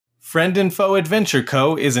Friend and Foe Adventure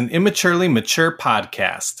Co. is an immaturely mature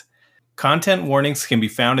podcast. Content warnings can be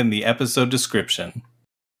found in the episode description.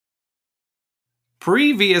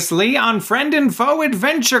 Previously on Friend and Foe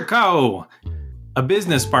Adventure Co. A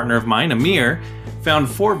business partner of mine, Amir, found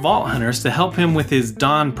 4 vault hunters to help him with his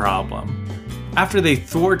Dawn problem. After they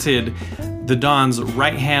thwarted the Dawn's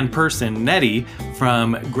right-hand person, Nettie,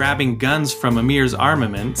 from grabbing guns from Amir's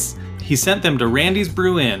armaments, he sent them to Randy's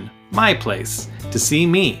Brew Inn, my place, to see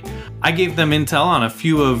me. I gave them intel on a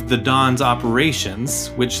few of the Dawn's operations,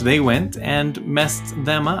 which they went and messed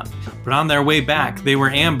them up. But on their way back, they were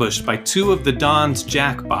ambushed by 2 of the Dawn's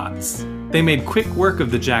jackbots. They made quick work of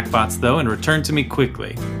the jackbots, though, and returned to me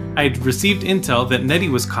quickly. I had received intel that Nettie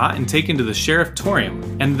was caught and taken to the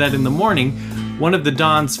Sherifftorium, and that in the morning, one of the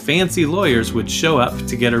Dawn's fancy lawyers would show up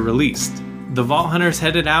to get her released. The Vault Hunters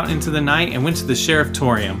headed out into the night and went to the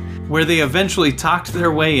Sherifftorium, where they eventually talked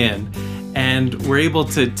their way in, and were able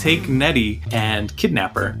to take Nettie and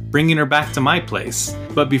kidnap her, bringing her back to my place.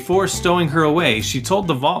 But before stowing her away, she told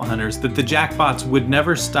the Vault Hunters that the jackbots would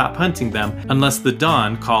never stop hunting them unless the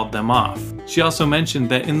Dawn called them off. She also mentioned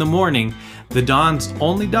that in the morning, the Dawn's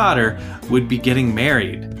only daughter would be getting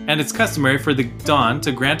married, and it's customary for the Dawn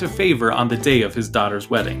to grant a favor on the day of his daughter's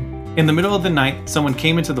wedding. In the middle of the night, someone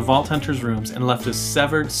came into the Vault Hunters' rooms and left a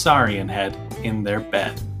severed Saurian head in their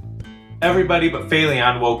bed. Everybody but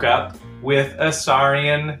Phaleon woke up with a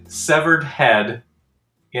Saurian severed head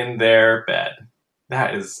in their bed.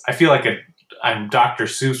 That is, I feel like I'm Dr.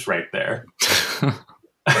 Seuss right there.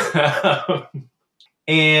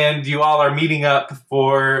 And you all are meeting up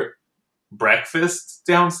for breakfast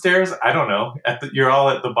downstairs? I don't know. You're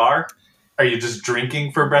all at the bar? Are you just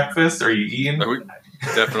drinking for breakfast? Are you eating? Are we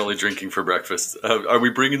definitely drinking for breakfast? Are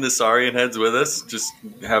we bringing the Saurian heads with us? Just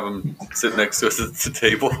have them sit next to us at the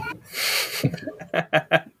table?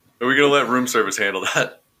 Are we going to let room service handle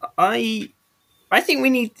that? I think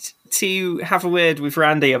we need to have a word with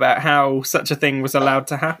Randy about how such a thing was allowed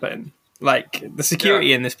to happen. Like, the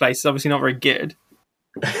security in this place is obviously not very good.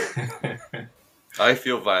 I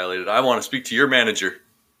feel violated. I want to speak to your manager.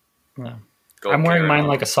 No. I'm wearing mine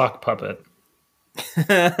like a sock puppet. Hey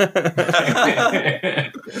guys,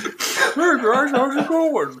 how's it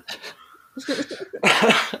going?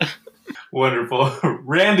 Wonderful.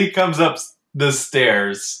 Randy comes up the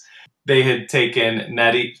stairs. They had taken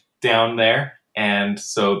Nettie down there, and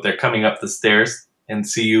so they're coming up the stairs and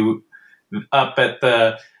see you up at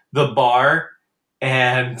the bar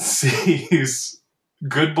and sees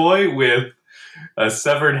Good Boy with a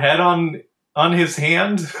severed head on his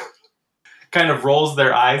hand. Kind of rolls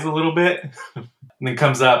their eyes a little bit and then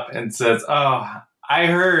comes up and says, "Oh, I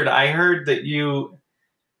heard that you...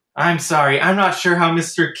 I'm sorry, I'm not sure how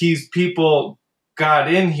Mr. Key's people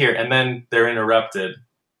got in here." And then they're interrupted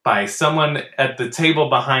by someone at the table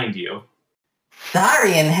behind you.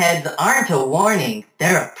 Saurian heads aren't a warning,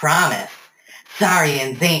 they're a promise.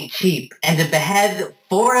 Saurians ain't cheap, and to behead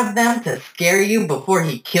 4 of them to scare you before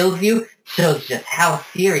he kills you shows just how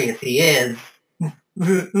serious he is.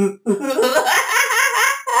 I'm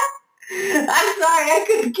sorry, I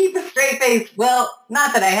couldn't keep a straight face. Well,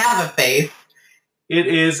 not that I have a face. It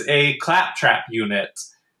is a claptrap unit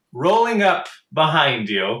rolling up behind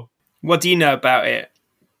you. What do you know about it?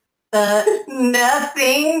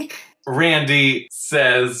 Nothing. Randy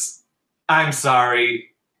says, "I'm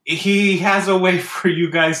sorry. He has a way for you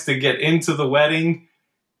guys to get into the wedding,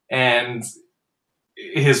 and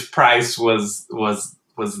his price was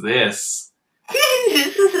this."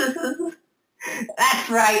 That's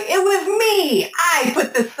right, it was me! I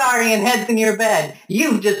put the Saurian heads in your bed.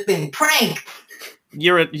 You've just been pranked.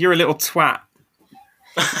 You're a little twat.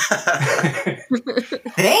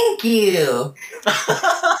 Thank you.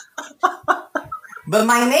 But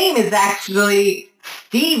my name is actually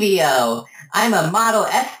Stevio. I'm a model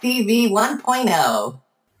SDV 1.0.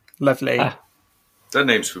 Lovely. That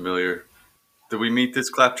name's familiar. Did we meet this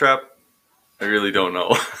claptrap? I really don't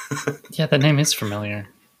know. Yeah, that name is familiar.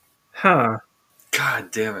 Huh.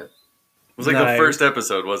 God damn it. It was like the first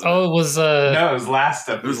episode, wasn't it? Oh, it was... No, it was last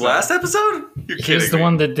episode. It was last episode? You're kidding He was the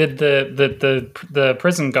one that did the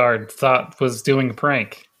prison guard thought was doing a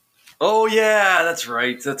prank. Oh, yeah, that's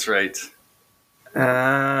right. That's right.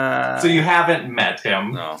 So you haven't met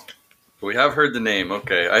him? No. But we have heard the name.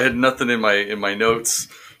 Okay. I had nothing in my notes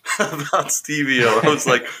about Stevio. I was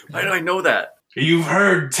like, why do I know that? You've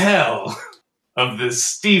heard tell of this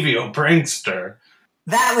Stevio prankster.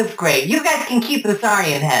 That was great. You guys can keep the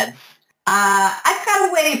Saurian heads. I've got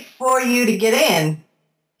a way for you to get in,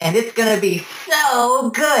 and it's gonna be so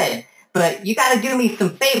good. But you gotta do me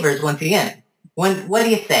some favors once you're in. What do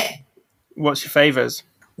you say? What's your favors?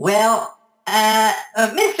 Well,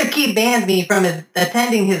 Mr. Key banned me from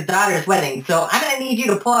attending his daughter's wedding, so I'm going to need you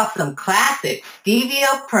to pull off some classic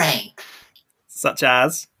Stevio pranks. Such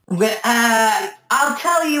as? Well, I'll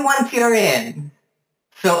tell you once you're in.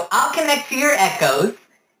 So I'll connect to your echoes,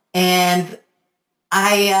 and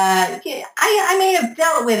I may have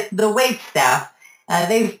dealt with the wait staff.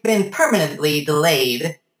 They've been permanently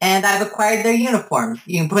delayed, and I've acquired their uniforms.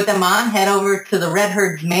 You can put them on, head over to the Red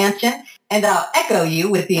Herd's mansion, and I'll echo you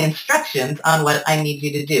with the instructions on what I need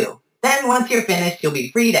you to do. Then once you're finished, you'll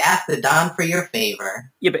be free to ask the Don for your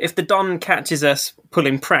favor. Yeah, but if the Don catches us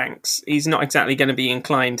pulling pranks, he's not exactly going to be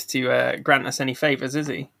inclined to grant us any favors, is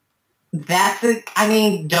he?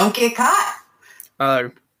 Don't get caught.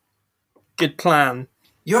 Oh, good plan.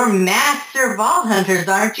 You're master vault hunters,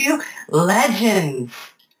 aren't you? Legends.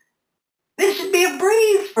 This should be a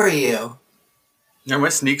breeze for you. Yeah, my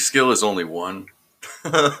sneak skill is only 1.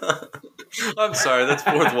 I'm sorry, that's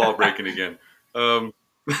fourth wall breaking again. I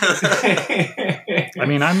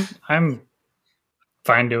mean, I'm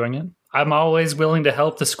fine doing it. I'm always willing to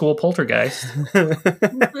help the school poltergeist.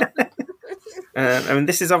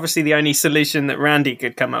 This is obviously the only solution that Randy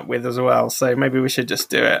could come up with as well, so maybe we should just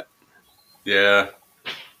do it. Yeah,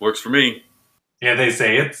 works for me. Yeah, they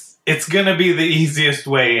say it's going to be the easiest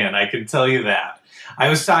way in, I can tell you that. I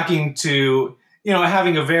was talking to,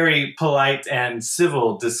 having a very polite and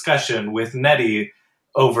civil discussion with Nettie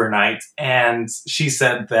overnight, and she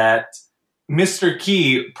said that Mr.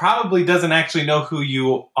 Key probably doesn't actually know who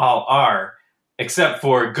you all are, except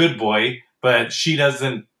for Good Boy, but she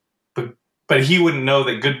doesn't, but he wouldn't know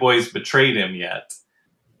that Good Boy's betrayed him yet.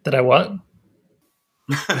 That I what?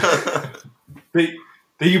 that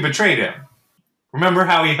you betrayed him. Remember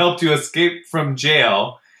how he helped you escape from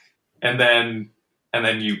jail, and then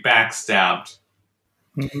you backstabbed.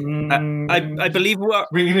 I believe what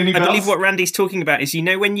Randy's talking about is,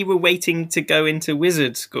 when you were waiting to go into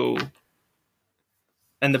wizard school,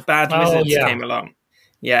 and the bad wizards came along.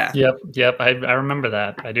 Yeah. Yep. I remember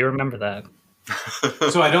that. I do remember that.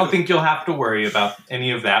 So I don't think you'll have to worry about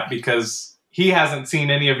any of that, because he hasn't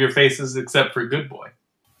seen any of your faces except for Good Boy.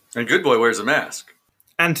 And Good Boy wears a mask.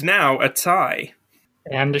 And now a tie.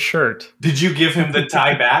 And a shirt. Did you give him the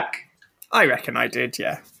tie back? I reckon I did,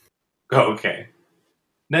 yeah. Okay.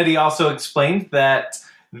 Nettie also explained that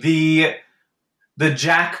the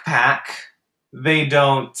Jack Pack, they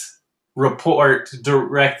don't report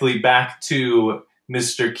directly back to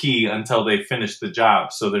Mr. Key until they finish the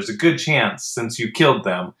job. So there's a good chance, since you killed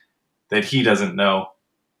them, that he doesn't know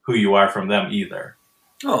who you are from them either.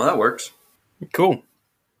 Oh, that works. Cool.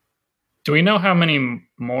 Do we know how many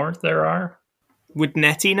more there are? Would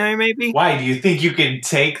Nettie know, maybe? Why? Do you think you can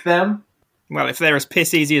take them? Well, if they're as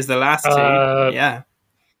piss easy as the last two, yeah.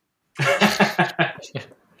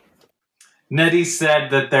 Nettie said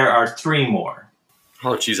that there are 3 more.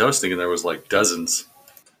 Oh, geez, I was thinking there was like dozens.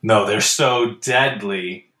 No, they're so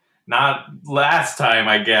deadly. Not last time,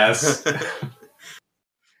 I guess.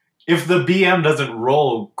 If the BM doesn't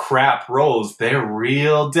roll crap rolls, they're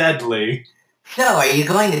real deadly. So, are you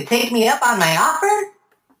going to take me up on my offer?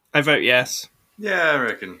 I vote yes. Yeah, I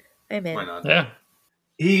reckon. Amen. Why not? Yeah.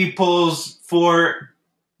 He pulls 4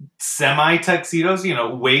 semi-tuxedos,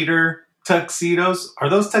 waiter tuxedos. Are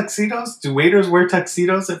those tuxedos? Do waiters wear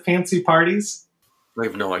tuxedos at fancy parties? I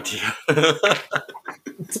have no idea.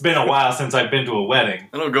 It's been a while since I've been to a wedding.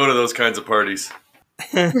 I don't go to those kinds of parties.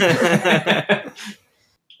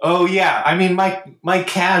 Oh yeah, I mean my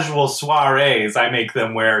casual soirees, I make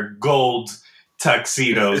them wear gold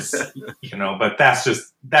tuxedos, but that's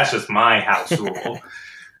just my house rule.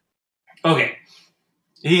 Okay.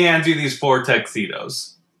 He hands you these 4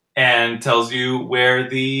 tuxedos and tells you where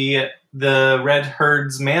the Red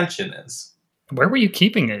Herd's mansion is. Where were you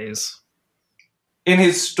keeping these? In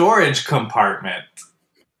his storage compartment.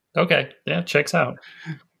 Okay, yeah, checks out.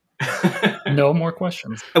 No more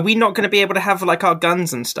questions. Are we not going to be able to have our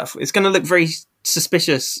guns and stuff? It's going to look very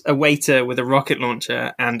suspicious, a waiter with a rocket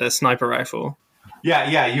launcher and a sniper rifle.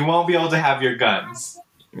 Yeah, you won't be able to have your guns.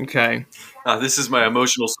 Okay. This is my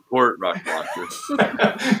emotional support rocket launcher.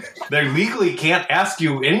 They legally can't ask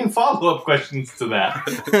you any follow-up questions to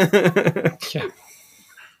that. Yeah.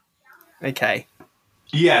 Okay.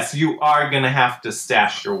 Yes, you are going to have to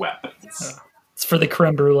stash your weapons. It's for the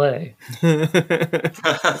creme brulee.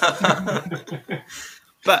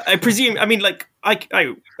 But I presume,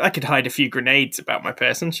 I could hide a few grenades about my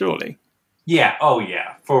person, surely. Yeah, oh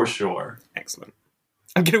yeah, for sure. Excellent.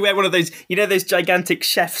 I'm going to wear one of those, those gigantic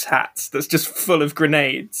chef's hats that's just full of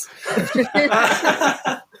grenades.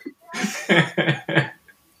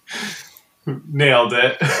 Nailed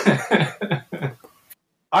it.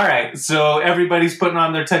 All right, so everybody's putting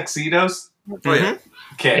on their tuxedos? Oh, yeah.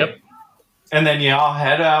 Okay. Yep. And then you all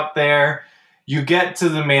head out there. You get to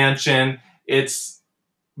the mansion. It's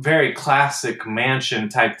very classic mansion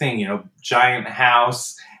type thing, giant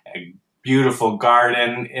house, a beautiful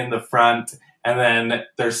garden in the front, and then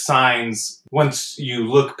there's signs once you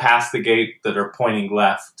look past the gate that are pointing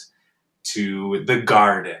left to the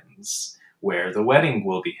gardens where the wedding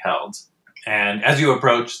will be held. And as you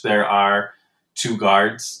approach, there are 2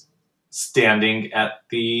 guards standing at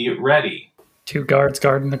the ready. 2 guards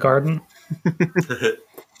guarding the garden.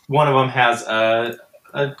 One of them has a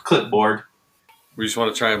clipboard. We just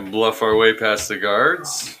want to try and bluff our way past the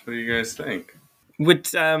guards. What do you guys think? Would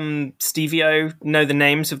Stevie-O know the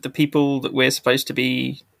names of the people that we're supposed to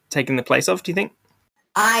be taking the place of, do you think?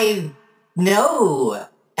 I know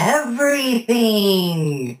everything.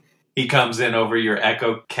 He comes in over your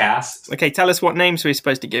echo cast. Okay, tell us what names we're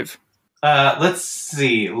supposed to give. Let's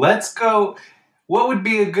see. Let's go. What would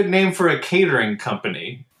be a good name for a catering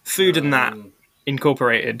company? Food and That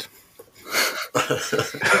Incorporated.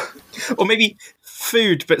 Or maybe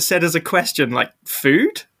food, but said as a question, like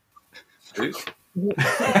food? Food?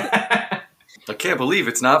 I can't believe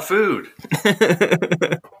it's not food.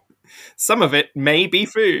 Some of it may be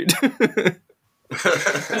food.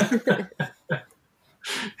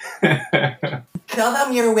 Tell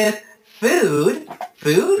them you're with food.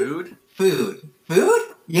 Food? Food? Food?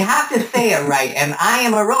 You have to say it right, and I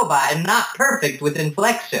am a robot and not perfect with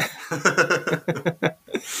inflection.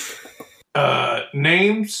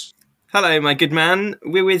 Names? Hello, my good man.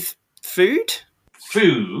 We're with food?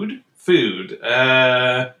 Food.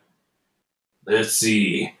 Let's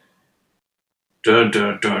see. Dun,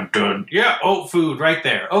 dun, dun, dun. Yeah, food right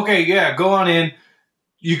there. Okay, yeah, go on in.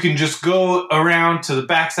 You can just go around to the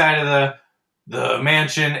backside of the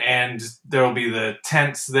mansion, and there'll be the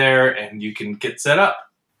tents there, and you can get set up.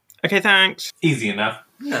 Okay, thanks. Easy enough.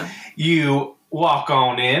 Yeah. You walk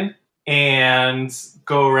on in and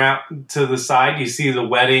go around to the side. You see the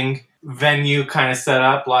wedding venue kind of set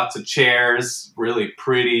up. Lots of chairs, really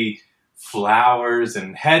pretty flowers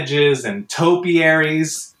and hedges and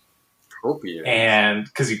topiaries. Topiaries? And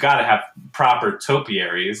because you got to have proper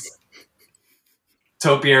topiaries.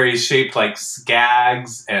 Topiaries shaped like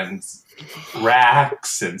skags and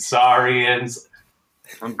racks and saurians.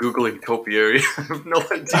 I'm Googling topiary. I have no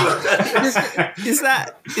idea what that is. Is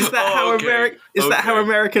that Oh, okay. that how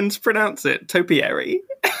Americans pronounce it? Topiary?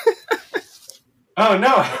 Oh no!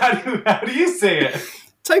 How do you say it?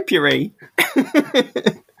 Topiary.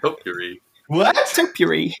 Topiary. What?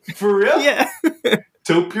 Topiary. For real? Yeah.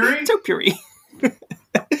 Topiary? Topiary.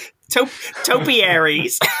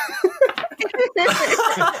 Topiaries.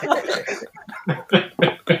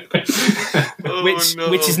 Oh,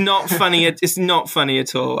 which is not funny. It's not funny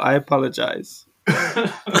at all. I apologize.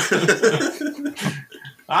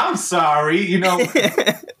 I'm sorry.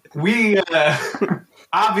 We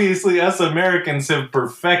obviously us Americans have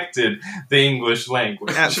perfected the English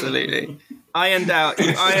language. Absolutely. Ironed out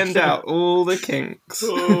all the kinks.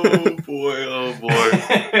 Oh boy.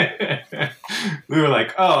 We were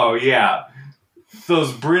like, oh yeah,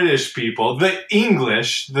 those British people, the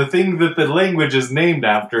English, the thing that the language is named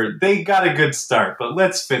after, they got a good start, but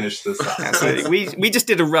let's finish this up. Absolutely. We just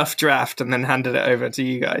did a rough draft and then handed it over to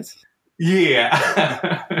you guys.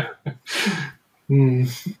 Yeah.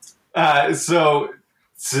 So,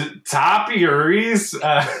 topiaries,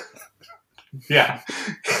 yeah.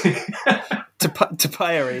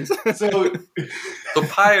 Topiaries. So,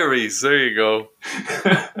 Topiaries, there you go.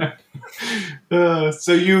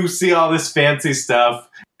 So you see all this fancy stuff,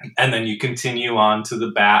 and then you continue on to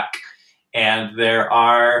the back, and there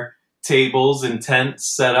are tables and tents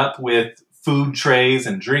set up with food trays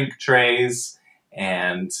and drink trays,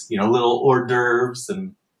 and little hors d'oeuvres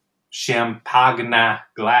and champagne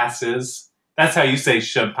glasses. That's how you say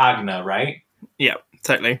champagne, right? Yeah,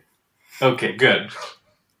 totally. Okay, good.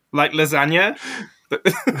 Like lasagna?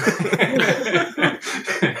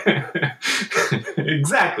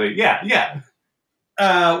 Exactly. Yeah.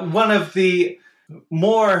 One of the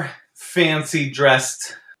more fancy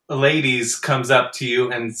dressed ladies comes up to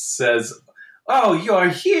you and says, "Oh, you're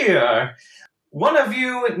here. One of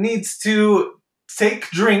you needs to take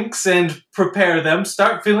drinks and prepare them,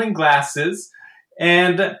 start filling glasses,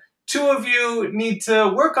 and 2 of you need to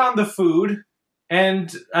work on the food,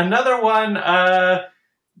 and another one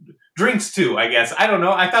drinks too, I guess. I don't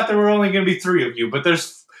know. I thought there were only going to be 3 of you, but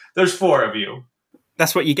there's 4 of you."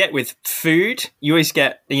 That's what you get with food. You always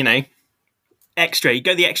get, extra. You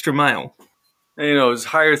go the extra mile. And, it's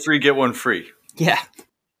hire 3, get 1 free. Yeah.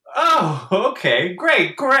 Oh, okay.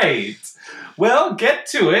 Great. Well, get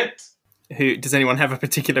to it. Does anyone have a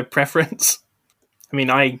particular preference? I mean,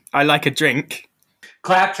 I like a drink.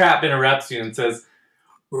 Claptrap interrupts you and says,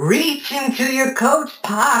 Reach into your coat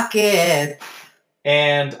pocket.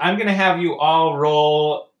 and I'm going to have you all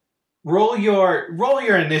roll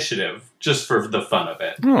your initiative just for the fun of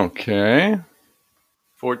it. Okay.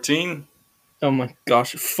 14. Oh my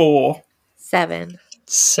gosh, 4. 7.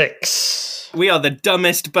 6. We are the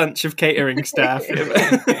dumbest bunch of catering staff.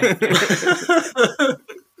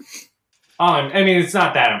 I mean, it's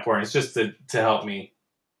not that important. It's just to help me.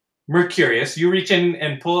 Mercurius, you reach in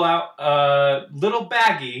and pull out a little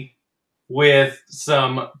baggie with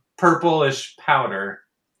some purplish powder.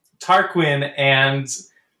 Tarquin and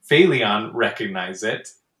Phaleon recognize it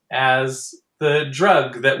as the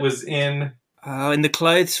drug that was in... Oh, in the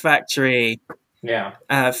clothes factory. Yeah.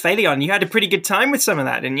 Phaleon, you had a pretty good time with some of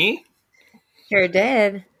that, didn't you? Sure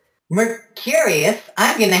did. Mercurius,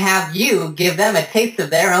 I'm going to have you give them a taste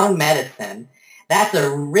of their own medicine. That's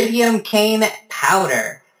iridium cane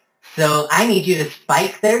powder. So I need you to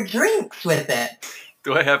spike their drinks with it.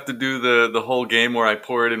 Do I have to do the whole game where I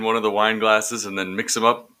pour it in one of the wine glasses and then mix them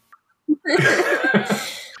up?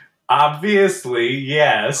 Obviously,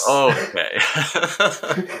 yes. Okay.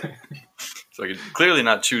 So I could clearly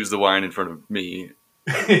not choose the wine in front of me.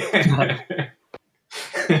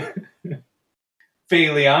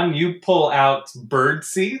 Phaleon, you pull out bird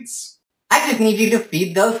seeds. I just need you to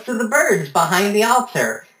feed those to the birds behind the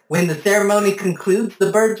altar. When the ceremony concludes,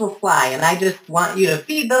 the birds will fly, and I just want you to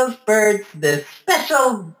feed those birds this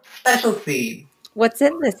special seed. What's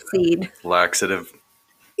in this seed? Laxative.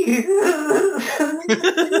 You'll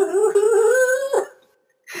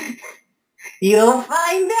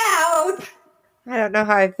find out. I don't know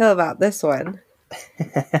how I feel about this one.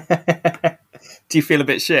 Do you feel a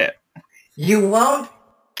bit shit? You won't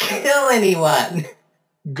kill anyone.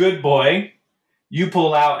 Good boy. You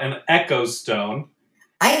pull out an echo stone.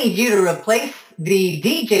 I need you to replace the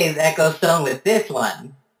DJ's Echo Stone with this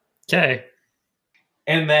one. Okay.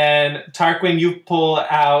 And then, Tarquin, you pull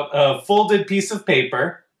out a folded piece of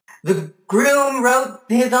paper. The groom wrote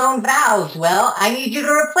his own vows. Well, I need you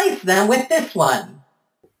to replace them with this one.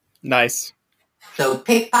 Nice. So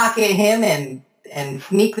pickpocket him and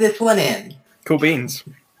sneak this one in. Cool beans.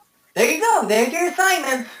 There you go. There's your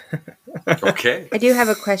assignment. Okay. I do have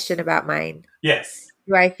a question about mine. Yes.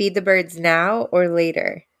 Do I feed the birds now or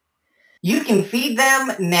later? You can feed them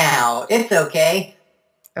now. It's okay.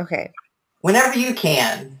 Okay, Whenever you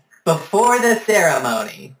can. Before the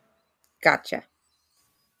ceremony. gotcha.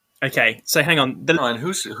 Okay, so hang on. Come on,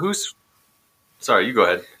 who's... Sorry, you go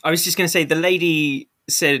ahead. I was just going to say, the lady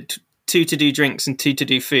said 2 to do drinks and 2 to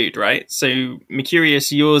do food, right? So,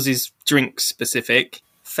 Mercurius, yours is drink specific.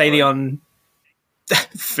 Phaleon,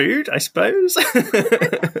 food, I suppose?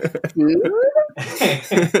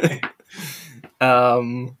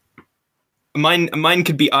 Mine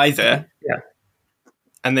could be either. Yeah.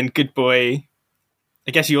 And then good boy,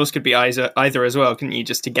 I guess yours could be either as well, couldn't you,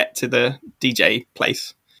 just to get to the DJ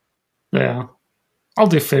place? Yeah. I'll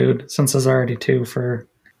do food since there's already 2 for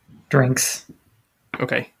drinks.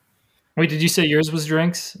 Okay. Wait, did you say yours was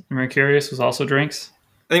drinks? Mercurius was also drinks?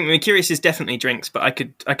 I think Mercurius is definitely drinks, but I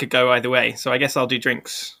could go either way. So I guess I'll do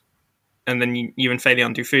drinks, and then you and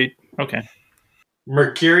Phaleon do food. Okay.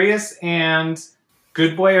 Mercurius and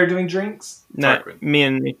Good Boy are doing drinks? No, Tarquin. me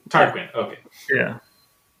and Tarquin, okay. Yeah.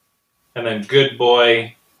 And then Good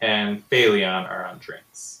Boy and Phaleon are on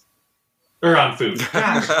drinks. Or on food.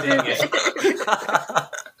 Gosh, dang it.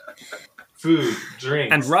 Food,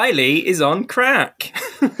 drinks. And Riley is on crack.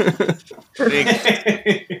 Big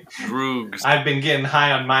droogs. I've been getting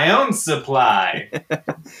high on my own supply.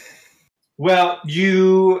 Well,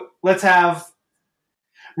 let's have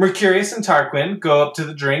Mercurius and Tarquin go up to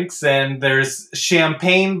the drinks, and there's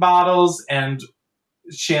champagne bottles and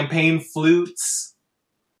champagne flutes.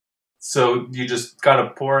 So you just gotta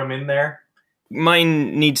pour them in there.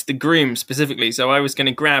 Mine needs the groom specifically, so I was going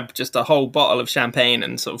to grab just a whole bottle of champagne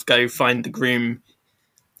and sort of go find the groom.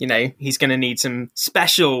 You know, he's going to need some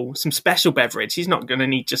special beverage. He's not going to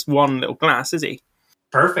need just one little glass, is he?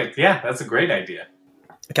 Perfect. Yeah, that's a great idea.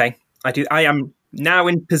 Okay, I am now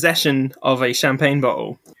in possession of a champagne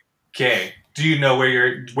bottle. Okay. Do you know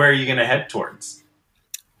where are you gonna head towards?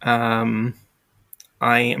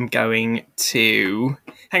 I am going to...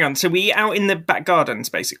 Hang on, so we out in the back gardens,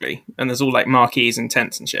 basically? And there's all, like, marquees and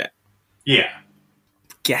tents and shit? Yeah.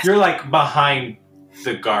 Yes. You're, like, behind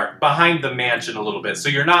the mansion a little bit. So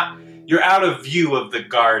you're out of view of the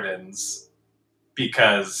gardens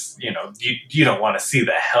because, you don't want to see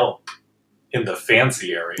the help in the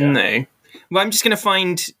fancy area. No. Well, I'm just going to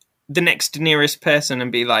find the next nearest person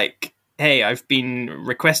and be like, hey, I've been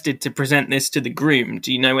requested to present this to the groom.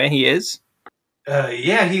 Do you know where he is?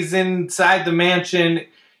 Yeah, he's inside the mansion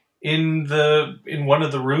in one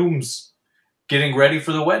of the rooms getting ready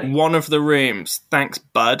for the wedding. One of the rooms. Thanks,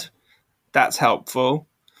 bud. That's helpful.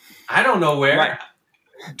 I don't know where. Right.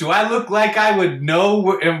 Do I look like I would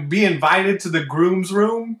know and be invited to the groom's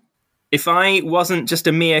room? If I wasn't just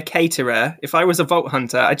a mere caterer, if I was a vault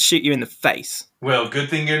hunter, I'd shoot you in the face. Well, good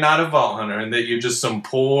thing you're not a vault hunter and that you're just some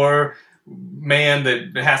poor man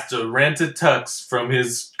that has to rent a tux from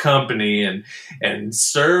his company and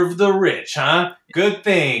serve the rich, huh? Good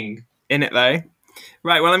thing. In it, though.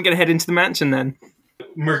 Right, well, I'm going to head into the mansion then.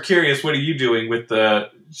 Mercurius, what are you doing with the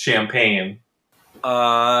champagne?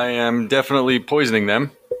 I am definitely poisoning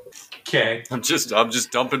them. Okay. I'm just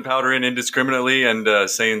dumping powder in indiscriminately and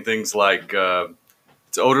saying things like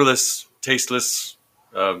it's odorless, tasteless.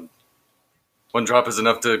 One drop is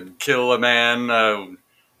enough to kill a man.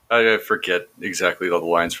 I forget exactly all the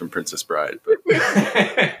lines from Princess Bride, but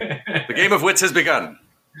the game of wits has begun.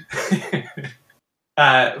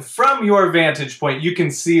 From your vantage point, you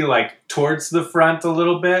can see like towards the front a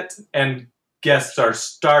little bit, and guests are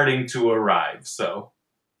starting to arrive. So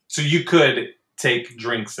you could take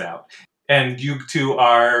drinks out, and you two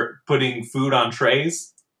are putting food on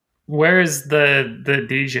trays. Where is the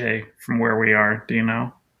DJ from where we are? Do you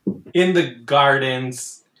know? In the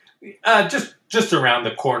gardens, just around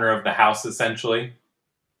the corner of the house, essentially.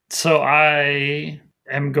 So I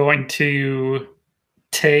am going to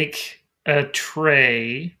take a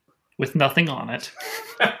tray with nothing on it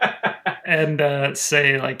and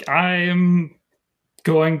say, like, I'm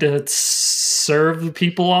going to serve the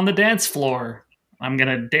people on the dance floor. I'm going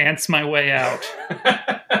to dance my way out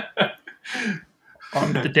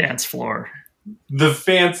onto the dance floor. The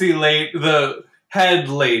the head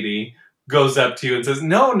lady goes up to you and says,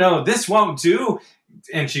 no, this won't do.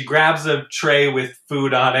 And she grabs a tray with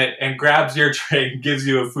food on it and grabs your tray and gives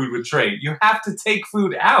you a food with tray. You have to take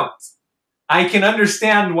food out. I can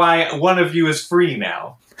understand why one of you is free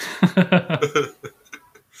now.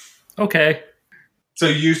 Okay. So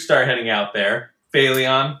you start heading out there.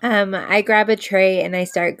 Phaleon? I grab a tray and I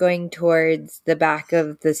start going towards the back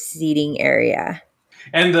of the seating area.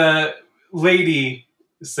 And the lady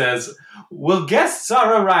says, well, guests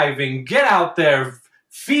are arriving. Get out there.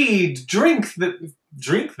 Feed, drink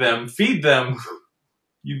them, feed them.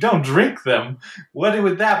 You don't drink them. What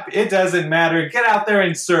would that be? It doesn't matter. Get out there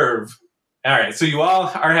and serve. All right, so you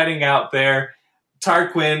all are heading out there.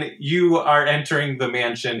 Tarquin, you are entering the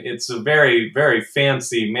mansion. It's a very, very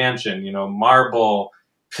fancy mansion. You know, marble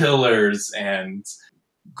pillars and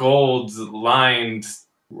gold-lined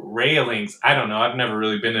railings. I don't know. I've never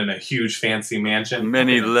really been in a huge fancy mansion.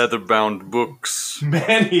 Many leather-bound books.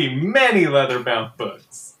 Many leather-bound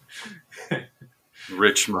books.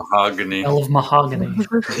 Rich mahogany. Hell of mahogany.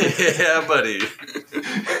 Yeah, buddy.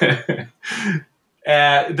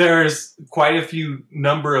 There's quite a few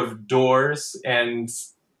number of doors and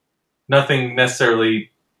nothing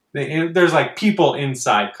necessarily... There's like people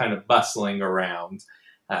inside kind of bustling around,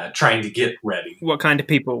 trying to get ready. What kind of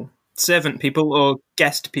people? Servant people or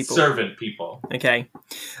guest people? Servant people. Okay.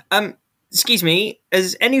 Excuse me,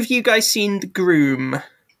 has any of you guys seen the groom?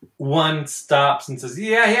 One stops and says,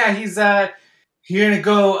 yeah, he's you're gonna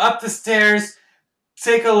go up the stairs,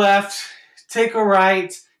 take a left, take a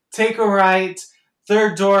right,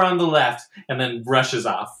 third door on the left, and then rushes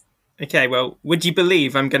off. Okay, well, would you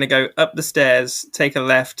believe I'm going to go up the stairs, take a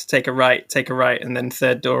left, take a right, and then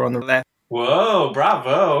third door on the left? Whoa,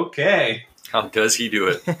 bravo, okay. How does he do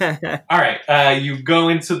it? All right, you go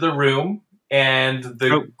into the room, and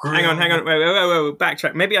the groom... Hang on, wait,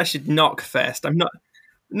 backtrack. Maybe I should knock first. I'm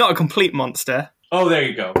not a complete monster. Oh, there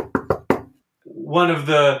you go. One of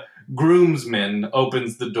the groomsmen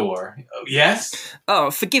opens the door. Yes? Oh,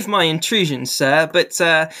 forgive my intrusion, sir, but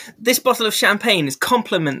this bottle of champagne is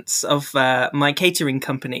compliments of my catering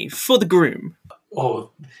company for the groom.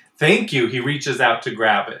 Oh, thank you. He reaches out to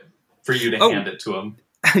grab it for you to hand it to him.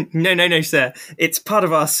 No, sir. It's part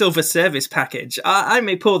of our silver service package. I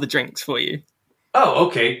may pour the drinks for you. Oh,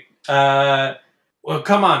 okay. Well,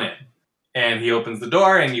 come on in. And he opens the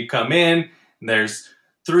door, and you come in. And there's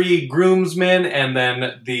 3 groomsmen, and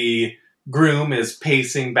then the groom is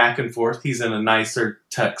pacing back and forth. He's in a nicer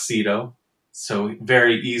tuxedo, so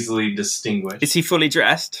very easily distinguished. Is he fully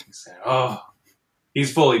dressed? Oh,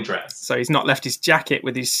 he's fully dressed. So he's not left his jacket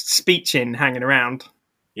with his speech in hanging around?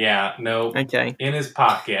 Yeah, no. Okay. In his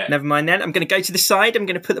pocket. Never mind then. I'm going to go to the side. I'm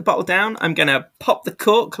going to put the bottle down. I'm going to pop the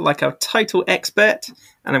cork like a total expert,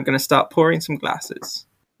 and I'm going to start pouring some glasses.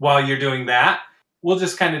 While you're doing that, we'll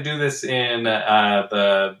just kind of do this in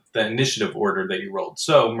the initiative order that you rolled.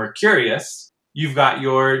 So, Mercurius, you've got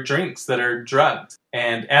your drinks that are drugged.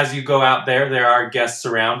 And as you go out there, there are guests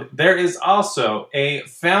around. There is also a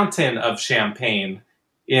fountain of champagne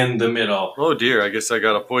in the middle. Oh dear, I guess I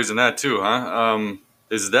gotta poison that too, huh?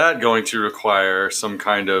 Is that going to require some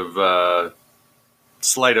kind of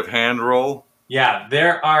sleight of hand roll? Yeah,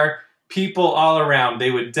 there are people all around.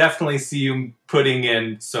 They would definitely see you putting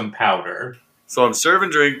in some powder. So I'm serving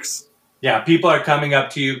drinks. Yeah, people are coming up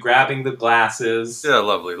to you, grabbing the glasses. Yeah,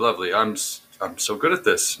 lovely, lovely. I'm so good at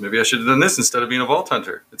this. Maybe I should have done this instead of being a vault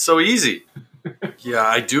hunter. It's so easy. Yeah,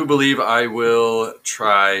 I do believe I will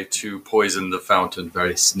try to poison the fountain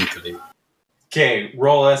very sneakily. Okay,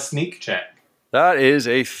 roll a sneak check. That is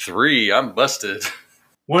a 3. I'm busted.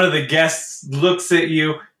 One of the guests looks at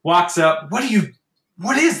you, walks up. What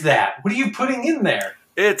is that? What are you putting in there?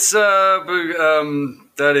 It's that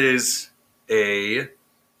is a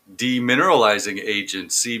demineralizing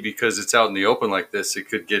agent. See, because it's out in the open like this, it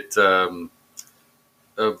could get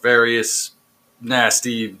various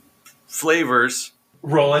nasty flavors.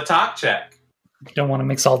 Roll a talk check. You don't want to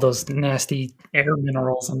mix all those nasty air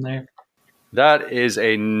minerals in there. That is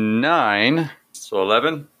a 9. So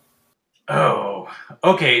 11. Oh,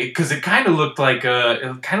 okay. Because it kind of looks like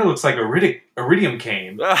a iridium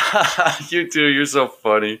cane. You two, you're so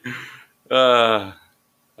funny. I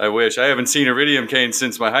wish. I haven't seen iridium cane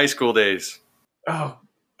since my high school days. Oh,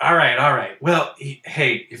 all right. Well,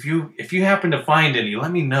 hey, if you happen to find any,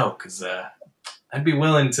 let me know, because I'd be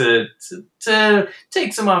willing to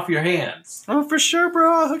take some off your hands. Oh, for sure,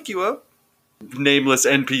 bro. I'll hook you up. Nameless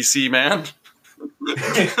NPC man.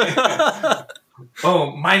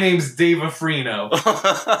 Oh, my name's Dave Afrino.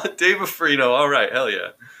 Dave Afrino. All right. Hell yeah.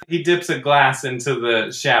 He dips a glass into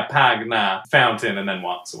the champagne fountain and then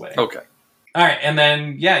walks away. Okay. All right, and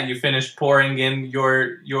then, you finish pouring in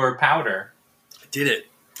your powder. I did it.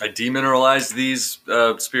 I demineralized these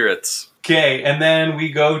spirits. Okay, and then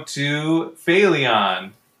we go to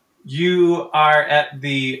Phaleon. You are at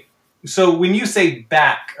the... So when you say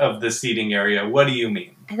back of the seating area, what do you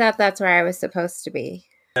mean? I thought that's where I was supposed to be.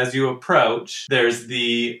 As you approach, there's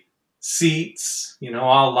the seats,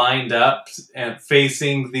 all lined up and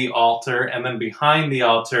facing the altar, and then behind the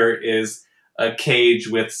altar is a cage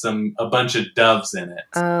with a bunch of doves in it.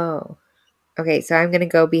 Oh. Okay, so I'm going to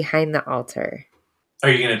go behind the altar. Are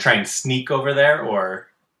you going to try and sneak over there, or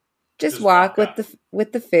just walk with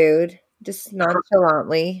the food, just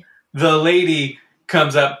nonchalantly? The lady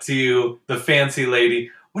comes up to you, the fancy lady.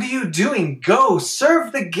 What are you doing? Go,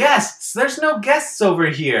 serve the guests. There's no guests over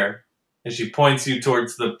here. And she points you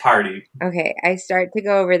towards the party. Okay, I start to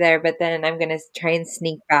go over there, but then I'm going to try and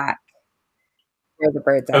sneak back where the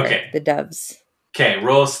birds are, the doves. Okay,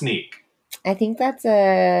 roll sneak. I think it's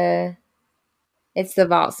the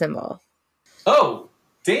vault symbol. Oh,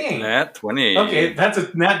 dang. Nat 20. Okay, that's a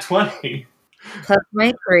nat 20. Plus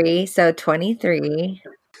my 3, so 23.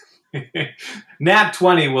 Nat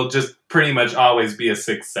 20 will just pretty much always be a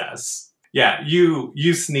success. Yeah,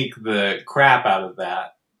 you sneak the crap out of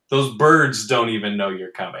that. Those birds don't even know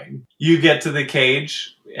you're coming. You get to the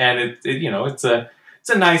cage, and it's a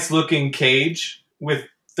nice looking cage with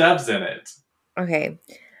doves in it. Okay,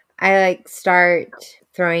 I start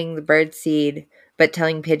throwing the bird seed, but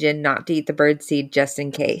telling Pigeon not to eat the bird seed just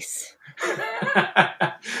in case.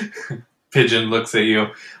 Pigeon looks at you,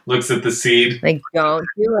 looks at the seed. Don't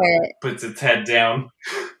do it. Puts its head down.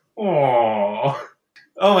 Oh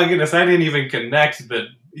my goodness, I didn't even connect that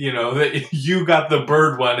you got the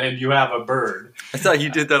bird one and you have a bird. I thought you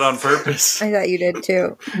did that on purpose. I thought you did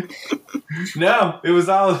too. No, it was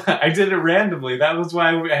I did it randomly. That was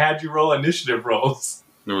why I had you roll initiative rolls.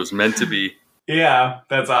 It was meant to be. Yeah,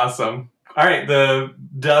 that's awesome. All right, the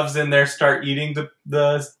doves in there start eating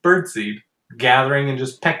the bird seed, gathering and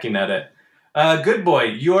just pecking at it. Good boy,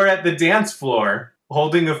 you're at the dance floor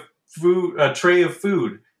holding a tray of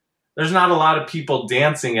food. There's not a lot of people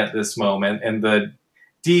dancing at this moment, and the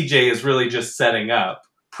DJ is really just setting up,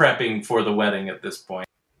 prepping for the wedding at this point.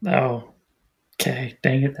 Oh, okay.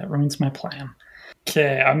 Dang it, that ruins my plan.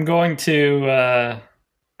 Okay, I'm going to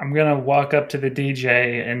walk up to the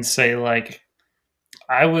DJ and say,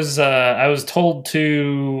 I was told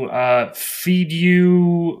to feed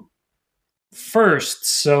you first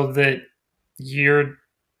so that you're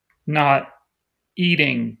not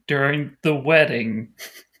eating during the wedding,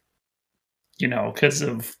 because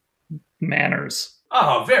of manners.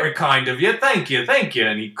 Oh, very kind of you. Thank you.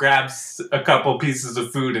 And he grabs a couple pieces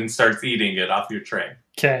of food and starts eating it off your tray.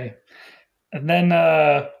 Okay. And then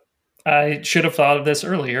I should have thought of this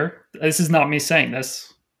earlier. This is not me saying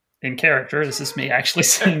this in character. This is me actually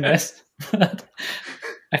saying this.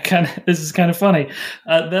 This is kind of funny.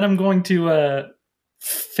 Then I'm going to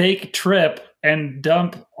fake trip and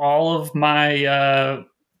dump all of my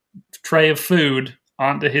tray of food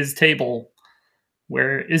onto his table.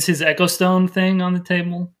 Where is his Echo Stone thing on the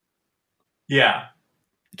table? Yeah.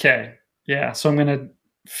 Okay. Yeah, so I'm going to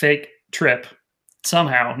fake trip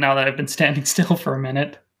somehow now that I've been standing still for a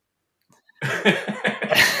minute.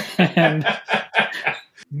 And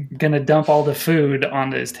I'm going to dump all the food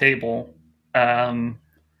onto his table. And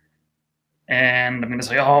I'm going to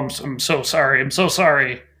say, oh, I'm so sorry. I'm so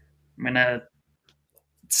sorry. I'm going to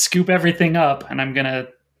scoop everything up and I'm going to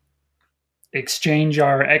exchange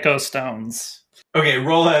our Echo Stones. Okay,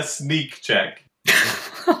 roll a sneak check.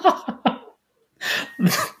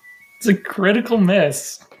 It's a critical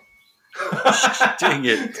miss. Dang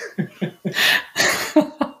it.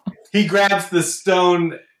 He grabs the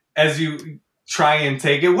stone as you try and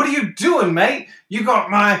take it. What are you doing, mate? You got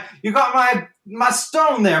my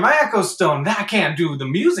stone there, my Echo Stone. I can't do the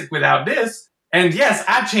music without this. And yes,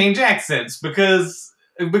 I change accents because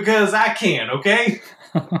I can, okay?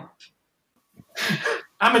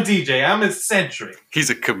 I'm a DJ. I'm eccentric. He's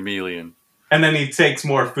a chameleon. And then he takes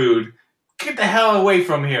more food. Get the hell away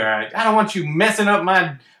from here. I don't want you messing up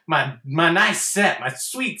my nice set, my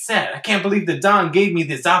sweet set. I can't believe the Don gave me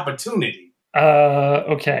this opportunity.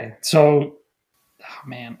 Okay. So, oh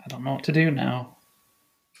man, I don't know what to do now.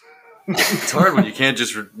 It's hard when you can't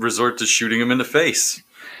just resort to shooting him in the face.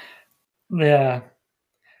 Yeah.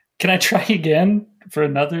 Can I try again for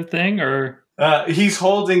another thing, or? He's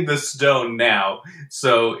holding the stone now,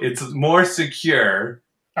 so it's more secure.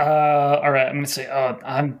 All right. I'm gonna say, oh,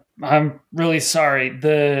 I'm really sorry.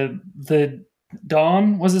 The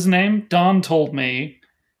Don was his name. Don told me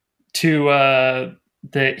to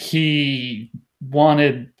that he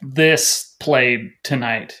wanted this played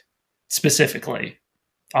tonight specifically.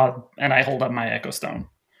 And I hold up my Echo Stone.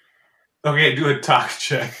 Okay, do a talk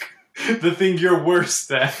check. The thing you're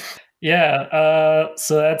worst at. Yeah,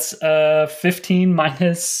 so that's 15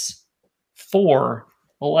 minus 4,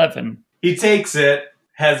 11. He takes it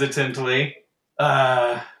hesitantly.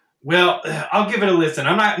 Well, I'll give it a listen.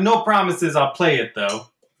 No promises, I'll play it though.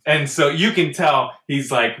 And so you can tell he's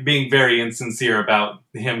like being very insincere about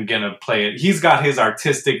him gonna play it. He's got his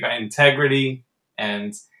artistic integrity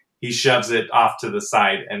and he shoves it off to the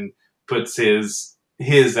side and puts his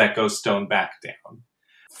Echo Stone back down.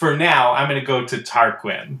 For now, I'm gonna go to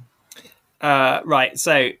Tarquin. Right,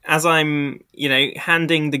 so as I'm,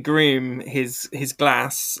 handing the groom his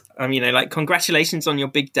glass, like, congratulations on your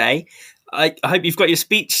big day. I hope you've got your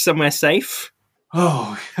speech somewhere safe.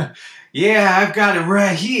 Oh, yeah, I've got it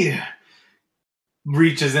right here.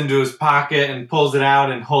 Reaches into his pocket and pulls it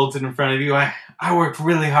out and holds it in front of you. I worked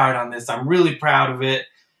really hard on this. I'm really proud of it.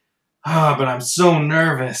 But I'm so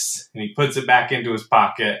nervous. And he puts it back into his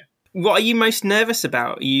pocket. What are you most nervous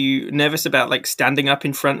about? Are you nervous about, like, standing up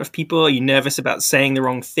in front of people? Are you nervous about saying the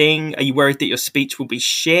wrong thing? Are you worried that your speech will be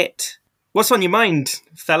shit? What's on your mind,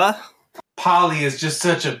 fella? Polly is just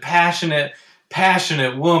such a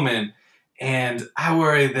passionate woman. And I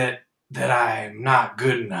worry that I'm not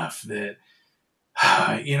good enough. That,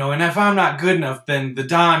 and if I'm not good enough, then the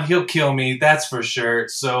Don, he'll kill me. That's for sure.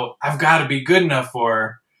 So I've got to be good enough for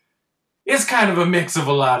her. It's kind of a mix of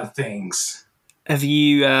a lot of things. Have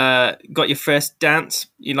you got your first dance?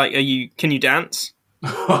 Can you dance?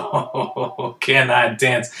 Oh, can I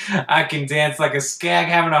dance? I can dance like a skag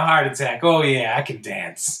having a heart attack. Oh yeah, I can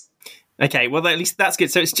dance. Okay, well at least that's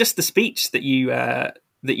good. So it's just the speech that you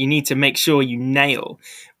need to make sure you nail.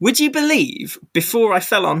 Would you believe, before I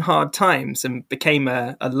fell on hard times and became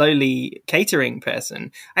a lowly catering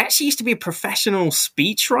person, I actually used to be a professional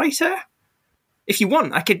speechwriter? If you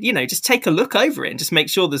want, I could, just take a look over it and just make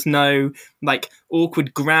sure there's no, like,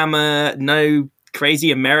 awkward grammar, no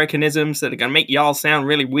crazy Americanisms that are going to make y'all sound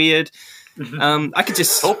really weird. I could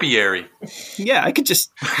just... 4.Topiary. Yeah, I could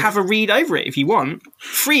just have a read over it if you want.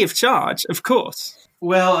 Free of charge, of course.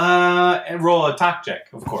 Well, roll a talk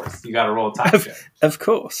check, of course. You got to roll a talk check. Of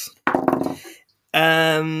course.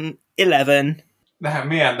 11.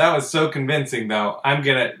 Man, that was so convincing, though.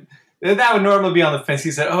 That would normally be on the fence. He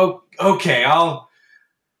said, "Oh, okay, I'll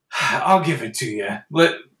give it to you.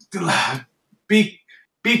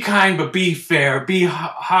 Be kind, but be fair. Be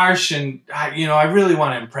harsh, and I really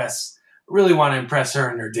want to impress her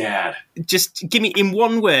and her dad." Just give me, in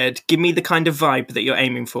one word, give me the kind of vibe that you're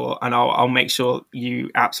aiming for, and I'll make sure you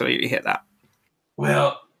absolutely hit that.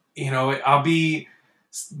 Well, I'll be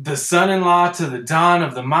the son-in-law to the Don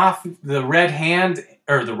of the Red Hand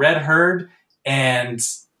or the Red Herd, and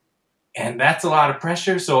that's a lot of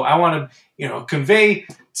pressure. So I want to, convey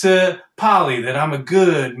to Polly that I'm a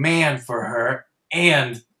good man for her,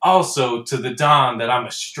 and also to the Don that I'm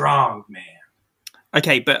a strong man.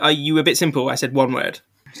 Okay, but are you a bit simple? I said one word.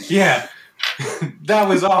 Yeah, that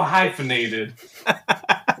was all hyphenated.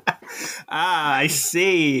 I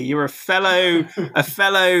see. You're a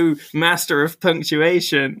fellow master of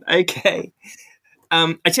punctuation. Okay.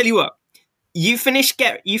 I tell you what. You finish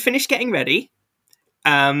getting ready.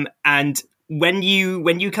 And when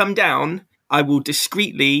you come down, I will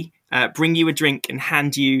discreetly bring you a drink and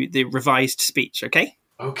hand you the revised speech. Okay.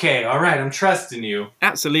 Okay, all right. I'm trusting you.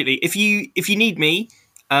 Absolutely. If you need me,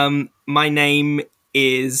 my name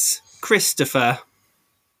is Christopher,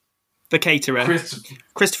 the caterer.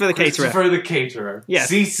 Christopher the caterer. Christopher the caterer. Yes.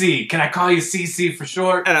 CC. Can I call you CC for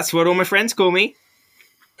short? That's what all my friends call me.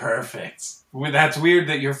 Perfect. Well, that's weird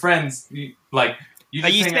that your friends you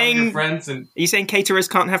just hang out with your friends and. Are you saying caterers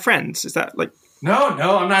can't have friends? Is that like? No,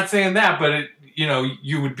 I'm not saying that. But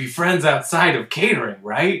you would be friends outside of catering,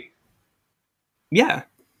 right? Yeah.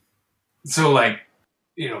 So,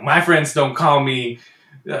 my friends don't call me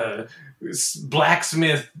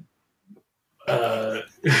blacksmith.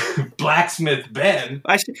 Blacksmith Ben.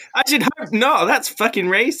 I should hope not. That's fucking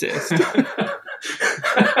racist.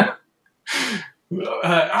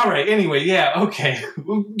 All right. Anyway, yeah. Okay.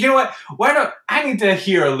 You know what? I need to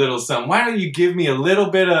hear a little something? Why don't you give me a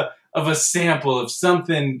little bit of a sample of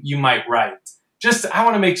something you might write? I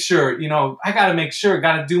want to make sure. I got to make sure.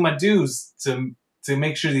 Got to do my dues to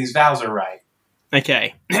make sure these vowels are right.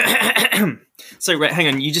 Okay. So, right, hang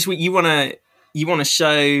on. You want to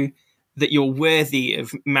show that you're worthy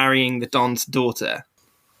of marrying the Don's daughter.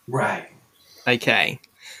 Right. Okay.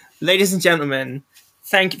 Ladies and gentlemen,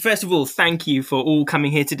 first of all, thank you for all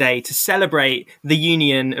coming here today to celebrate the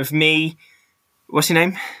union of me. What's your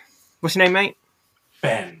name? What's your name, mate?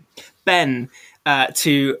 Ben.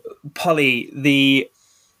 To Polly, the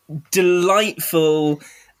delightful,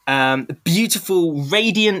 beautiful,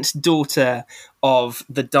 radiant daughter of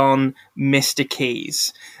the Don, Mr.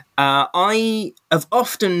 Keys. I have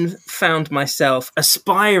often found myself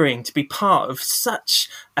aspiring to be part of such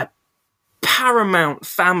a paramount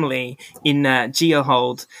family in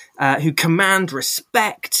Geohold, who command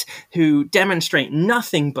respect, who demonstrate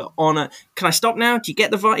nothing but honor. Can I stop now? Do you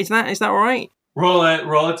get the vibe? Is that all right? Roll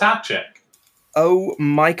a top check. Oh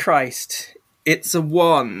my Christ! It's a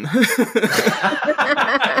 1.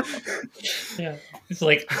 Yeah, it's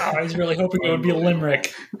like I was really hoping it would be a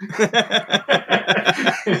limerick.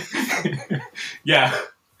 Yeah.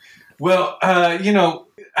 Well, I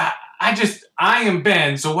am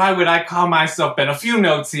Ben, so why would I call myself Ben? A few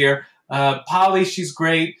notes here. Polly, she's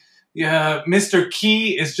great. Mr.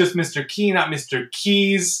 Key is just Mr. Key, not Mr.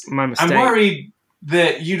 Keys. My mistake. I'm worried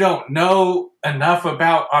that you don't know enough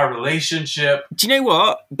about our relationship. Do you know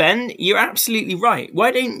what, Ben? You're absolutely right.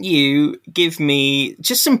 Why don't you give me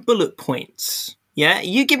just some bullet points? Yeah,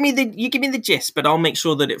 you give me the gist, but I'll make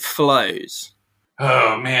sure that it flows.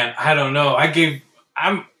 Oh man, I don't know.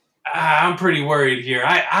 I'm pretty worried here.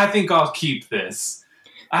 I think I'll keep this.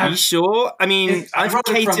 Are you sure? I mean, I wrote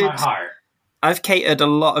it from my heart. I've catered a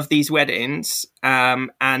lot of these weddings,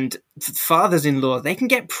 and fathers-in-law, they can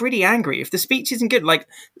get pretty angry if the speech isn't good. Like,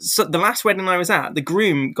 so the last wedding I was at, the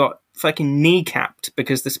groom got fucking kneecapped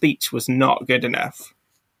because the speech was not good enough.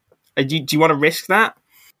 Do you want to risk that?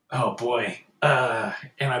 Oh boy. And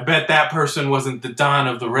I bet that person wasn't the Don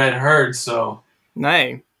of the Red Herd, so...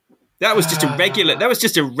 No. That was just a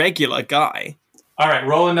regular guy. All right,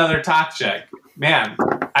 roll another top check. Man,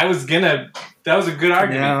 that was a good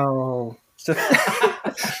argument. No.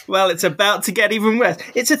 Well, it's about to get even worse.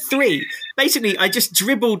 It's a 3. Basically, I just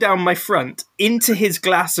dribble down my front into his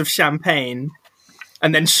glass of champagne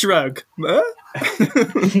and then shrug. Huh?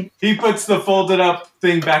 He puts the folded up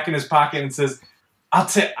thing back in his pocket and says,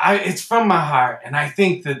 it's from my heart, and I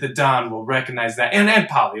think that the Don will recognize that. And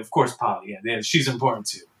Polly, of course, Polly. Yeah, she's important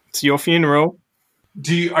too. It's your funeral.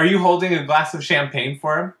 Are you holding a glass of champagne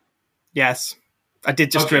for him? Yes. I did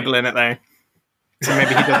just dribble in it, though. So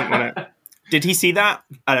maybe he doesn't want it. Did he see that?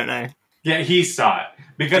 I don't know. Yeah, he saw it.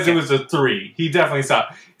 Because it was a 3. He definitely saw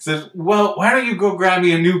it. He says, well, why don't you go grab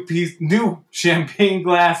me a new champagne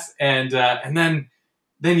glass, and then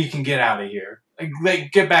you can get out of here.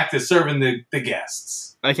 Like, get back to serving the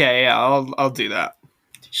guests. Okay, yeah, I'll do that.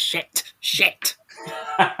 Shit.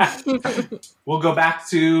 We'll go back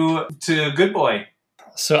to Good Boy.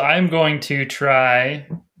 So I'm going to try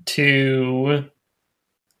to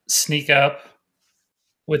sneak up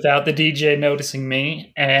without the DJ noticing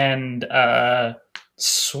me and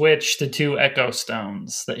switch the 2 echo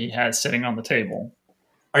stones that he has sitting on the table.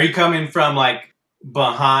 Are you coming from, like,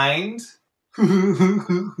 behind?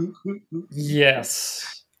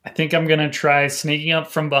 Yes. I think I'm going to try sneaking up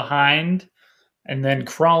from behind and then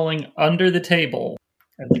crawling under the table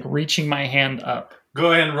and, like, reaching my hand up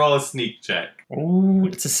Go ahead and roll a sneak check. Ooh,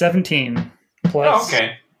 it's a 17 plus Oh,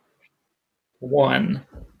 okay. 1,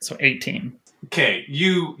 so 18. Okay,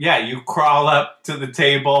 you crawl up to the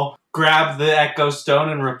table, grab the Echo Stone,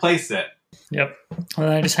 and replace it. Yep. And then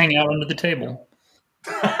I just hang out under the table.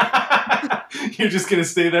 You're just gonna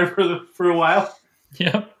stay there for a while?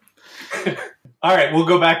 Yep. All right, we'll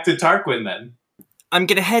go back to Tarquin then. I'm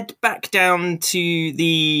going to head back down to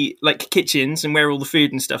the kitchens and where all the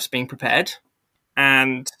food and stuff's being prepared.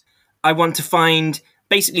 And I want to find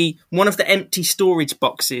basically one of the empty storage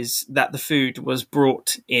boxes that the food was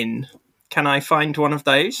brought in. Can I find one of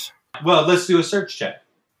those? Well, let's do a search check.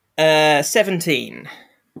 17.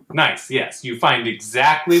 Nice, yes. You find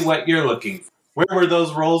exactly what you're looking for. Where were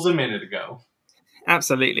those rolls a minute ago?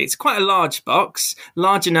 Absolutely. It's quite a large box,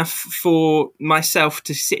 large enough for myself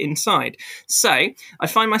to sit inside. So I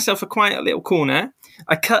find myself quite a little corner.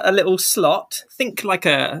 I cut a little slot, think like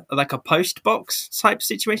a post box type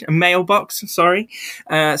situation, a mailbox,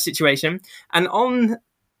 situation. And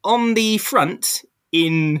on the front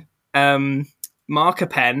in marker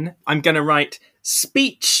pen, I'm going to write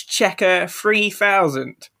Speech Checker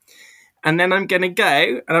 3000. And then I'm going to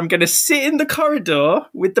go and I'm going to sit in the corridor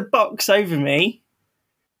with the box over me.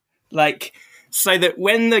 So that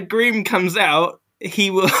when the groom comes out, he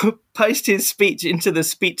will post his speech into the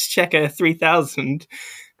Speech Checker 3000,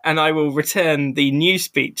 and I will return the new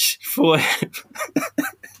speech for him.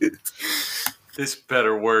 This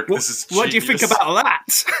better work. This is genius. What do you think about that?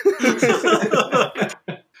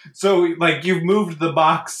 So, you've moved the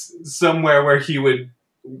box somewhere where he would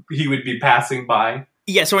be passing by?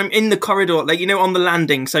 Yeah, so I'm in the corridor, on the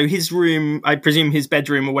landing. So his room, I presume his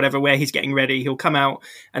bedroom or whatever, where he's getting ready, he'll come out,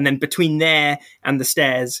 and then between there and the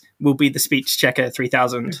stairs will be the Speech Checker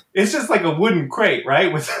 3000. It's just like a wooden crate,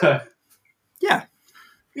 right? Yeah.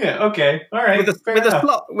 Yeah, okay. All right.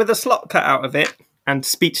 With a slot cut out of it, and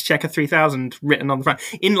Speech Checker 3000 written on the front.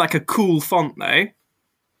 In a cool font, though.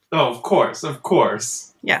 Oh, of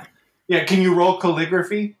course. Yeah. Yeah, can you roll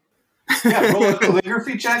calligraphy? Yeah, roll a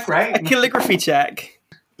calligraphy check, right? A calligraphy check.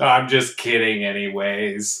 Oh, I'm just kidding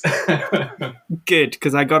anyways. Good,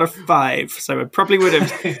 because I got a 5, so I probably would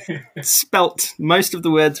have spelt most of the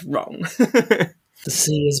words wrong. The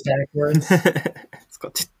C is backwards. It's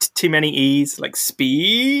got too many E's, like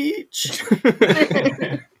speech.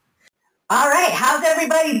 All right, how's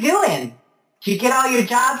everybody doing? Did you get all your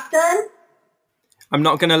jobs done? I'm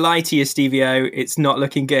not going to lie to you, Stevie-O. It's not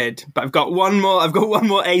looking good, but I've got one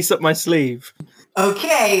more ace up my sleeve.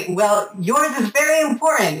 Okay, well, yours is very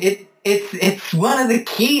important. It's one of the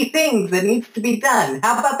key things that needs to be done.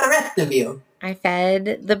 How about the rest of you? I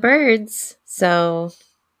fed the birds, so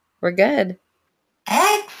we're good.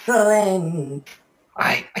 Excellent.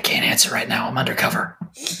 I can't answer right now. I'm undercover.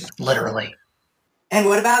 Literally. And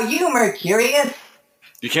what about you, Mercurius?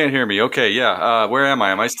 You can't hear me. Okay, yeah. Where am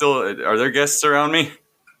I? Am I still... Are there guests around me?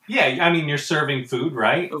 Yeah, I mean, you're serving food,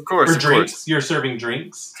 right? Of course, Or of drinks. course. You're serving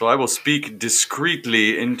drinks. So I will speak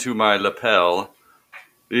discreetly into my lapel.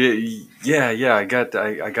 Yeah, I got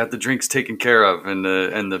the drinks taken care of, and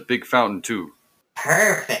the big fountain too.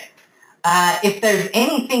 Perfect. If there's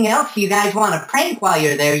anything else you guys want to prank while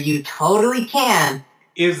you're there, you totally can.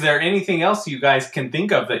 Is there anything else you guys can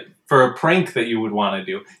think of that for a prank that you would want to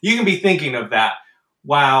do? You can be thinking of that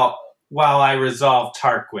while I resolve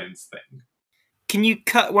Tarquin's thing. Can you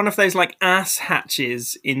cut one of those ass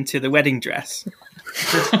hatches into the wedding dress?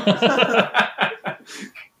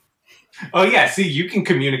 Oh yeah, see, you can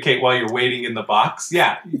communicate while you're waiting in the box.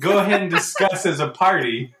 Yeah, go ahead and discuss as a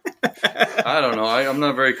party. I don't know. I'm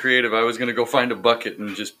not very creative. I was going to go find a bucket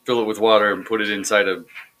and just fill it with water and put it inside a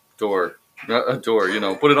door. A door,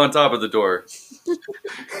 put it on top of the door.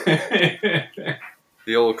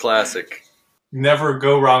 The old classic. Never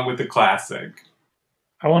go wrong with the classic.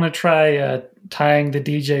 I want to try tying the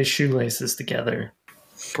DJ's shoelaces together.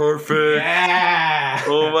 Perfect. Yeah.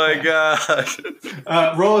 Oh my gosh.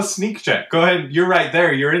 Roll a sneak check. Go ahead. You're right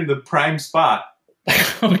there. You're in the prime spot.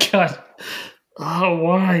 Oh, God. Oh,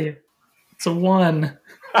 why? It's a 1.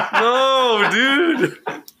 No, dude.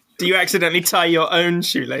 Do you accidentally tie your own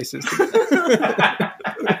shoelaces together?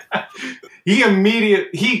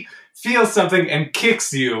 He feels something and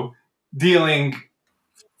kicks you, dealing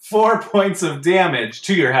 4 points of damage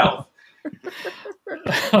to your health.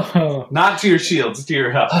 Oh. Not to your shields, to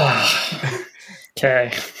your health.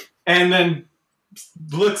 Okay. And then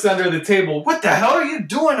looks under the table. What the hell are you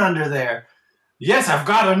doing under there? Yes, I've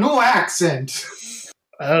got a new accent.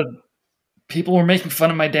 People were making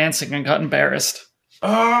fun of my dancing and got embarrassed.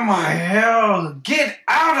 Oh my hell. Get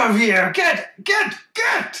out of here. Get.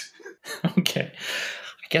 Okay.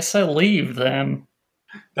 I guess I leave then.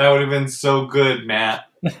 That would have been so good, Matt.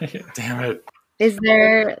 Damn it. Is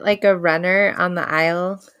there like a runner on the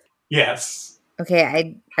aisle? Yes.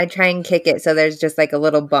 Okay, I try and kick it so there's just like a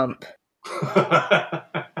little bump.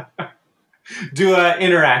 Do a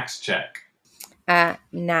interact check.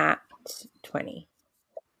 Nat 20.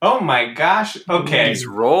 Oh my gosh. Okay. These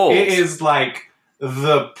rolls. It is like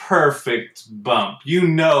the perfect bump. You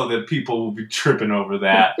know that people will be tripping over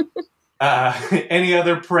that. Any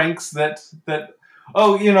other pranks that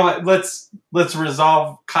oh, you know what? Let's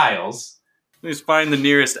resolve Kyle's. Just find the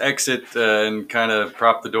nearest exit and kind of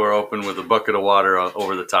prop the door open with a bucket of water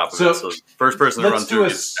over the top of it. So first person to run through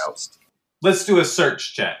gets doused. Let's do a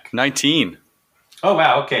search check. 19. Oh,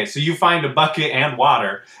 wow. Okay. So you find a bucket and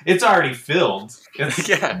water. It's already filled.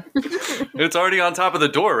 Yeah. It's already on top of the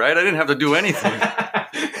door, right? I didn't have to do anything.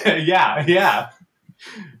 Yeah.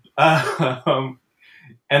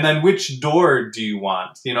 And then which door do you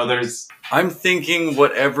want? You know, I'm thinking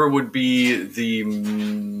whatever would be the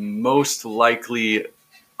most likely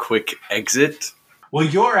quick exit. Well,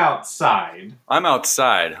 you're outside. I'm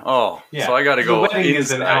outside. Oh, yeah. So I got to go inside. The wedding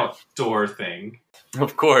is an outdoor thing.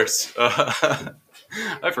 Of course. I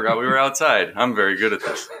forgot we were outside. I'm very good at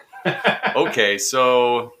this. Okay,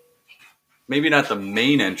 so maybe not the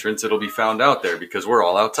main entrance. It'll be found out there because we're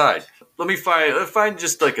all outside. Let me find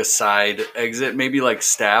just like a side exit, maybe like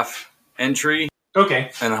staff entry.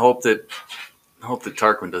 Okay. And I hope that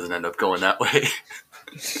Tarquin doesn't end up going that way.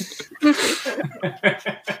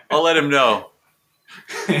 I'll let him know.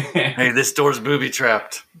 Hey, this door's booby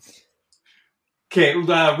trapped. Okay,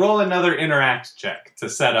 roll another interact check to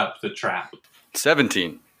set up the trap.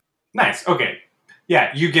 17. Nice. Okay.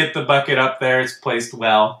 Yeah, you get the bucket up there. It's placed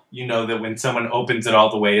well. You know that when someone opens it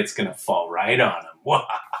all the way, it's going to fall right on them.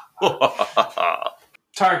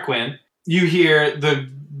 Tarquin, you hear the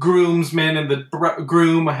groomsmen and the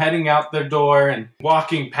groom heading out their door and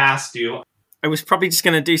walking past you. I was probably just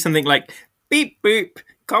going to do something like, beep boop,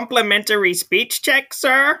 complimentary speech check,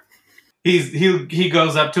 sir. He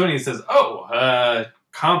goes up to it and he says,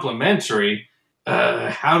 complimentary?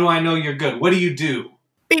 How do I know you're good? What do you do?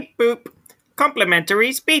 Beep boop,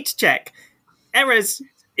 complimentary speech check. Errors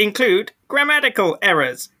include grammatical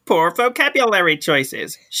errors, poor vocabulary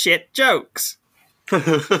choices, shit jokes.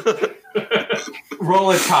 Roll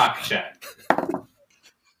a talk check.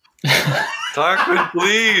 Tarquin,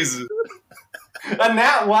 please. A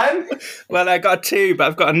nat 1? Well, I got 2, but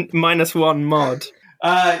I've got a -1 mod.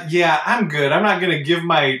 Yeah, I'm good. I'm not going to give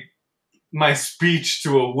my speech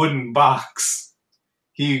to a wooden box.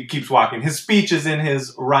 He keeps walking. His speech is in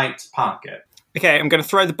his right pocket. Okay, I'm going to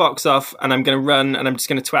throw the box off, and I'm going to run, and I'm just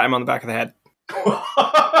going to twat him on the back of the head.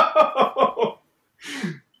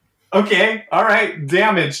 Okay, all right.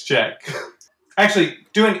 Damage check. Actually,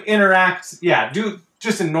 do an interact. Yeah, do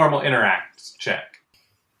just a normal interact check.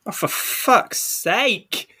 Oh, for fuck's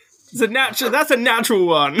sake! That's a natural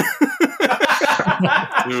one.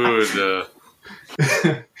 Dude.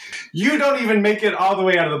 You don't even make it all the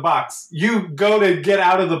way out of the box. You go to get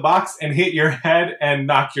out of the box and hit your head and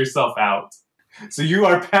knock yourself out. So you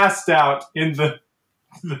are passed out in the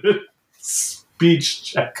speech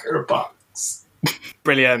checker box.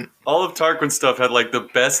 Brilliant. All of Tarquin's stuff had like the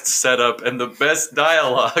best setup and the best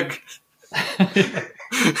dialogue.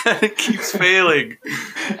 And it keeps failing.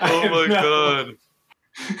 Oh my god.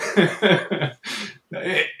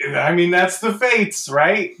 I mean, that's the fates,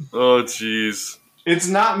 right? Oh, jeez. It's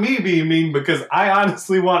not me being mean because I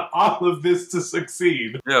honestly want all of this to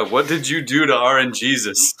succeed. Yeah, what did you do to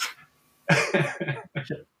RNGesus?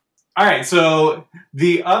 All right, so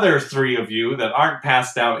the other 3 of you that aren't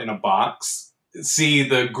passed out in a box see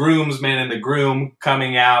the groomsman and the groom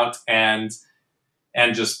coming out and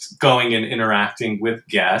just going and interacting with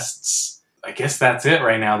guests. I guess that's it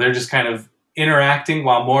right now. They're just kind of interacting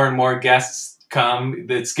while more and more guests come.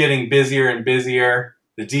 It's getting busier and busier.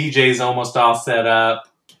 The DJ's almost all set up.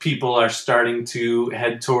 People are starting to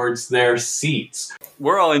head towards their seats.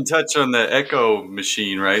 We're all in touch on the echo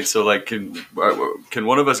machine, right? So, like, can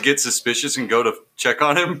one of us get suspicious and go to check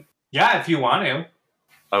on him? Yeah, if you want to.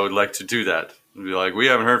 I would like to do that. And be like, we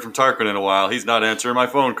haven't heard from Tarquin in a while. He's not answering my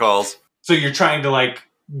phone calls. So you're trying to, like,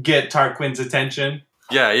 get Tarquin's attention?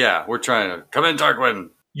 Yeah. We're trying to... Come in, Tarquin.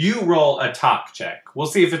 You roll a talk check. We'll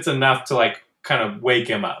see if it's enough to, like, kind of wake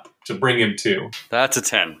him up, to bring him to. That's a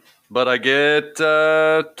 10. But I get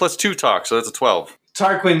 +2 talk, so that's a 12.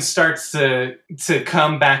 Tarquin starts to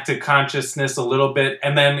come back to consciousness a little bit,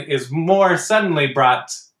 and then is more suddenly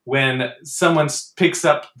brought when someone picks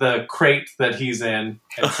up the crate that he's in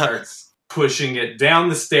and starts pushing it down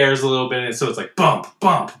the stairs a little bit. And so it's like bump,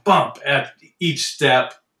 bump, bump at each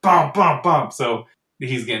step. Bump, bump, bump. So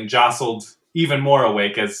he's getting jostled even more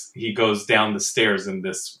awake as he goes down the stairs in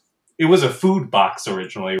this. It was a food box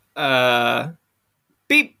originally.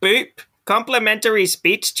 Beep boop. Complimentary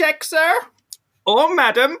speech check, sir? Or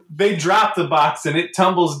madam? They drop the box and it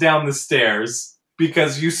tumbles down the stairs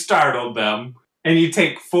because you startled them, and you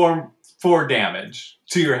take four damage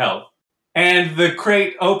to your health. And the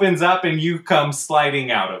crate opens up and you come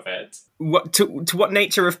sliding out of it. To what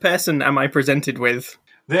nature of person am I presented with?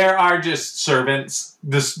 There are just servants.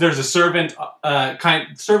 There's a servant.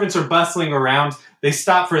 Servants are bustling around. They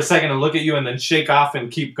stop for a second and look at you and then shake off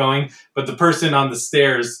and keep going. But the person on the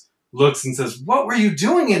stairs looks and says, "What were you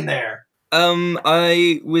doing in there?"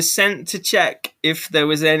 I was sent to check if there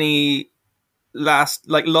was any lost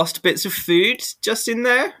bits of food just in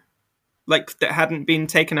there, that hadn't been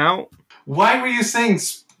taken out. Why were you saying?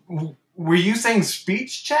 Were you saying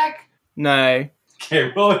speech check? No.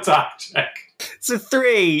 Okay, roll a talk check. It's a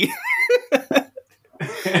 3.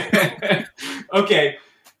 Okay,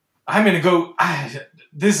 I'm gonna go.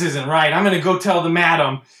 This isn't right. I'm gonna go tell the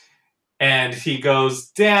madam. And he goes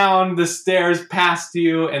down the stairs past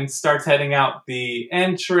you and starts heading out the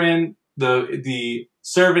entrance, the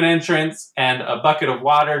servant entrance, and a bucket of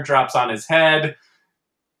water drops on his head,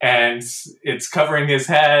 and it's covering his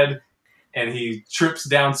head, and he trips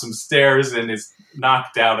down some stairs and is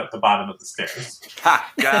knocked out at the bottom of the stairs.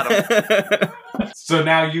 Ha! Got him. So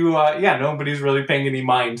now you, nobody's really paying any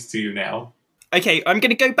mind to you now. Okay, I'm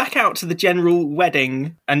going to go back out to the general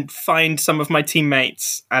wedding and find some of my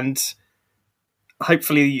teammates, and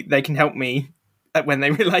hopefully they can help me when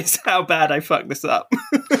they realize how bad I fucked this up.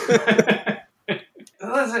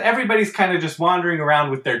 Listen, everybody's kind of just wandering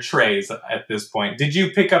around with their trays at this point. Did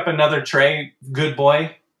you pick up another tray, good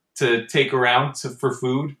boy, to take around for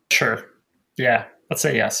food? Sure. Yeah, let's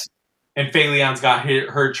say yes. And Phalion's got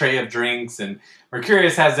her tray of drinks, and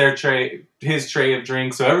Mercurius has his tray of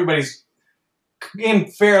drinks. So everybody's in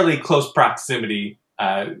fairly close proximity,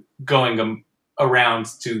 going around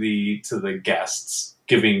to the guests,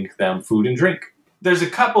 giving them food and drink. There's a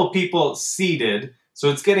couple people seated, so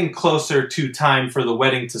it's getting closer to time for the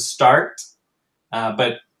wedding to start.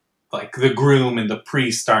 But the groom and the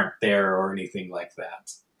priest aren't there or anything like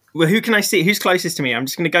that. Well, who can I see? Who's closest to me? I'm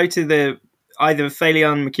just going to go to either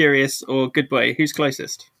Phalion, Mercurius, or Good Boy. Who's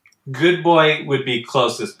closest? Good Boy would be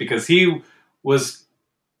closest because he was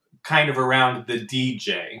kind of around the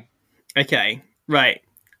DJ. Okay, right.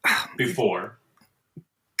 Before.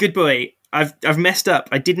 Good Boy, I've messed up.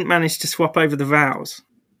 I didn't manage to swap over the vows.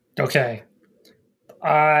 Okay.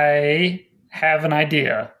 I have an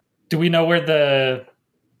idea. Do we know where the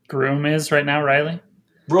groom is right now, Riley?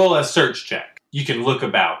 Roll a search check. You can look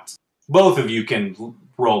about. Both of you can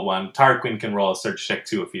roll one. Tarquin can roll a search check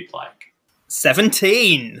too if you'd like.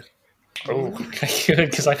 17. Oh, good,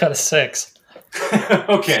 because I got a 6.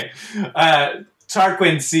 Okay.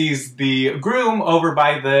 Tarquin sees the groom over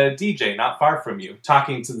by the DJ, not far from you,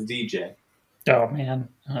 talking to the DJ. Oh, man.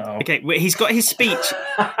 Uh-oh. Okay, well, he's got his speech.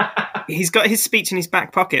 He's got his speech in his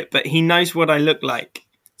back pocket, but he knows what I look like,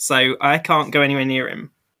 so I can't go anywhere near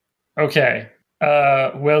him. Okay.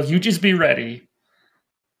 Well, you just be ready,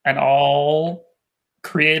 and I'll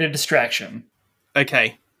create a distraction.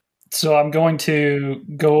 Okay. So I'm going to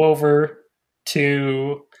go over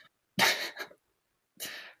to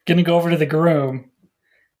the groom,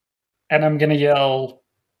 and I'm gonna yell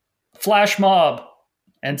 "Flash Mob"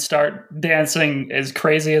 and start dancing as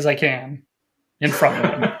crazy as I can in front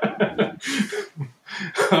of him.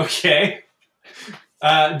 Okay.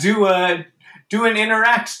 Do an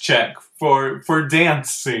interact check for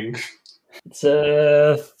dancing. It's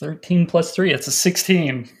a 13 plus 3. It's a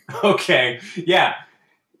 16. Okay. Yeah.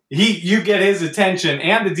 You get his attention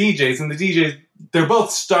and the DJs, and the DJs, they're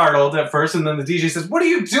both startled at first, and then the DJ says, "What are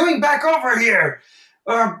you doing back over here?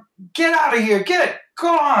 Get out of here! Get it!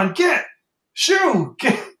 Go on! Get shoo!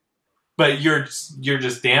 Get." But you're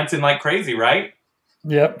just dancing like crazy, right?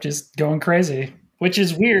 Yep, just going crazy. Which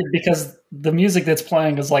is weird because the music that's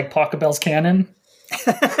playing is like Pachelbel's Canon.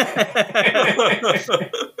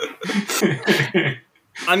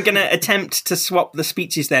 I'm going to attempt to swap the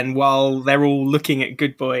speeches then while they're all looking at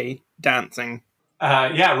Good Boy dancing.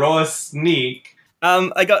 Yeah, roll a sneak.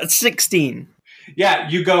 I got a 16. Yeah,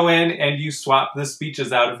 you go in and you swap the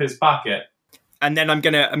speeches out of his pocket. And then I'm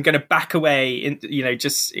gonna back away,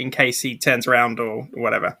 just in case he turns around or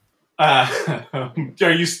whatever. Are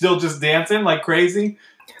you still just dancing like crazy?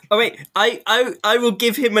 Oh wait, I will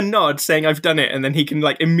give him a nod saying I've done it, and then he can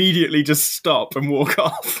immediately just stop and walk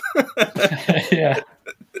off. Yeah.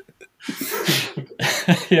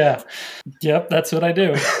 Yeah. Yep, that's what I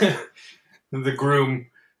do. The groom,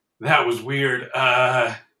 that was weird.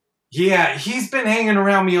 Yeah, he's been hanging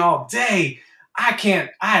around me all day. I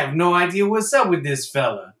have no idea what's up with this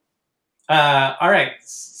fella. All right.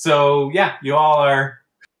 So, yeah, you all are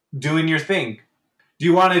doing your thing. Do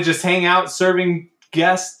you want to just hang out serving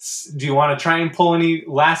guests? Do you want to try and pull any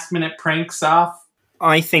last-minute pranks off?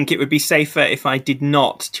 I think it would be safer if I did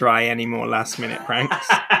not try any more last-minute pranks.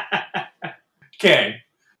 Okay.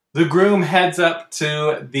 The groom heads up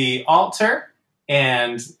to the altar,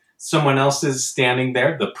 and someone else is standing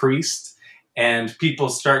there, the priest, and people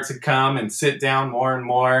start to come and sit down more and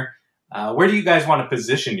more. Where do you guys want to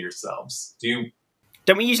position yourselves?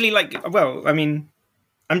 Don't we usually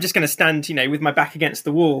I'm just going to stand, with my back against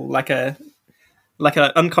the wall like a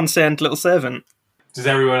unconcerned little servant. Does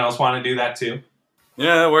everyone else want to do that too?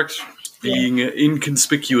 Yeah, that works. Being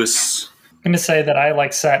inconspicuous. I'm going to say that I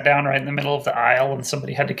sat down right in the middle of the aisle and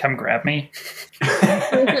somebody had to come grab me.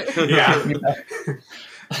 Yeah.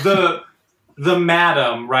 The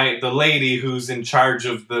madam, right, the lady who's in charge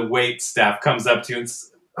of the wait staff comes up to you and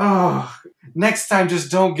says, next time just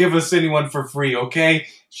don't give us anyone for free, okay?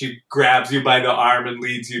 She grabs you by the arm and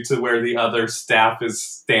leads you to where the other staff is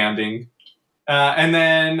standing. And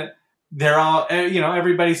then they're all,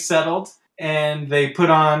 everybody's settled, and they put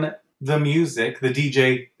on the music. The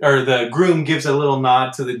DJ, or the groom, gives a little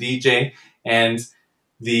nod to the DJ, and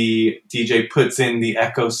the DJ puts in the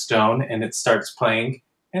Echo Stone, and it starts playing.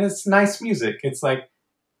 And it's nice music. It's like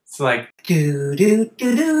do do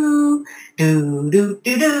do do do do do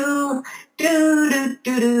do do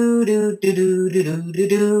do do do do do do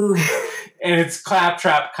do, and it's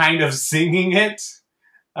Claptrap kind of singing it,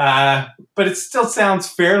 but it still sounds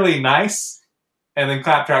fairly nice. And then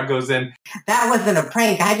Claptrap goes in. That wasn't a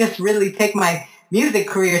prank. I just really take my music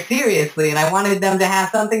career seriously, and I wanted them to have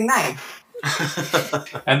something nice.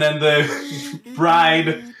 And then the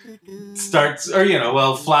bride starts,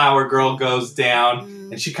 Flower Girl goes down,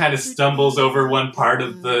 and she kind of stumbles over one part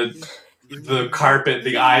of the carpet,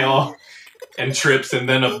 the aisle, and trips, and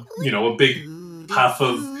then a big puff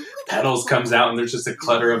of petals comes out, and there's just a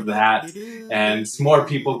clutter of that, and more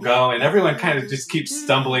people go, and everyone kind of just keeps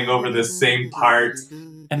stumbling over this same part.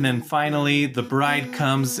 And then finally, the bride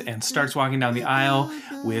comes and starts walking down the aisle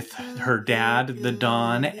with her dad, the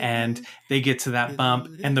Don, and they get to that bump,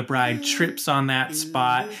 and the bride trips on that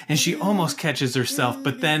spot, and she almost catches herself,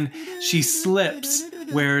 but then she slips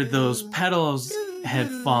where those petals had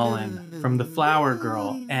fallen from the Flower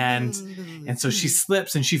Girl, and so she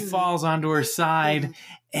slips and she falls onto her side,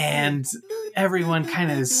 and everyone kind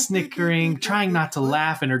of is snickering, trying not to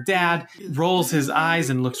laugh, and her dad rolls his eyes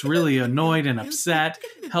and looks really annoyed and upset,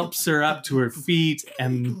 helps her up to her feet,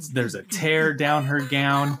 and there's a tear down her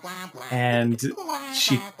gown, and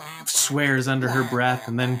she swears under her breath,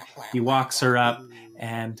 and then he walks her up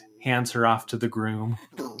and hands her off to the groom,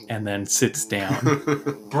 and then sits down.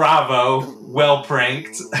 Bravo, well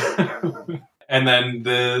pranked. And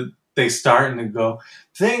then they start and they go,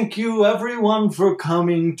 "Thank you everyone for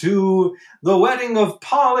coming to the wedding of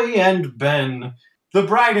Polly and Ben. The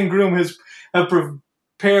bride and groom have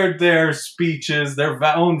prepared their speeches, their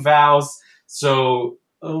own vows. So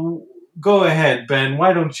go ahead, Ben.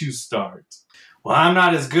 Why don't you start?" "Well, I'm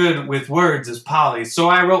not as good with words as Polly, so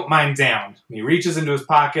I wrote mine down." And he reaches into his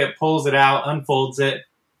pocket, pulls it out, unfolds it.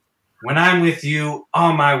 "When I'm with you,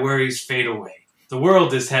 all my worries fade away. The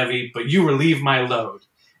world is heavy, but you relieve my load.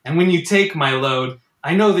 And when you take my load,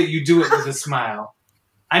 I know that you do it with a smile.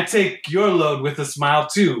 I take your load with a smile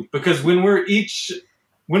too, because when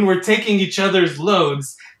we're taking each other's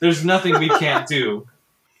loads, there's nothing we can't do.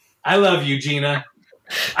 I love you, Gina."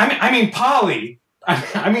 I mean Polly.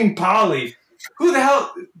 I mean Polly. Who the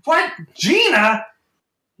hell? What? Gina?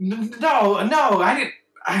 No, I didn't.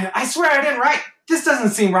 I swear I didn't write. This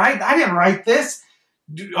doesn't seem right. I didn't write this.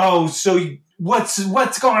 Oh, so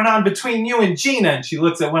what's going on between you and Gina? And she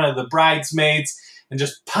looks at one of the bridesmaids and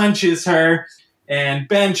just punches her. And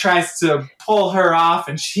Ben tries to pull her off,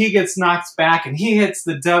 and she gets knocked back, and he hits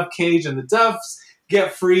the dove cage, and the doves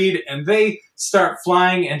get freed, and they start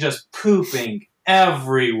flying and just pooping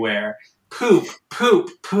everywhere. Poop, poop,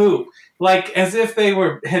 poop. Like as if they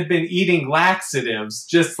had been eating laxatives,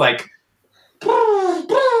 just like,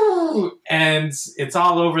 and it's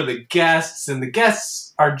all over the guests, and the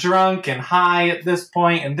guests are drunk and high at this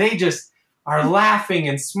point, and they just are laughing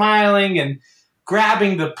and smiling and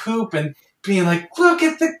grabbing the poop and being like, "Look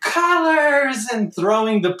at the colors," and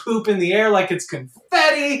throwing the poop in the air like it's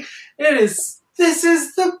confetti. This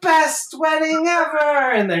is the best wedding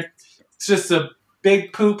ever. And it's just a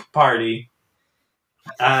big poop party.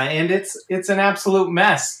 And it's an absolute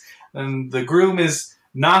mess. And the groom is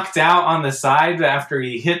knocked out on the side after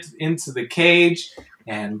he hit into the cage,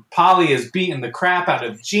 and Polly is beating the crap out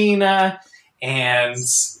of Gina, and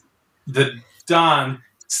the Don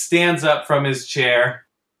stands up from his chair,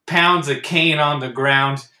 pounds a cane on the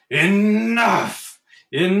ground. Enough!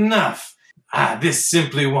 Enough! This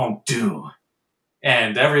simply won't do.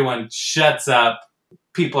 And everyone shuts up.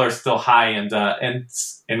 People are still high and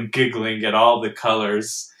giggling at all the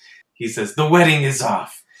colors. He says, "The wedding is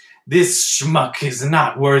off. This schmuck is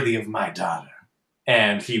not worthy of my daughter."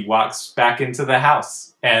 And he walks back into the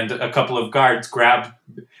house. And a couple of guards grab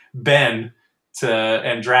Ben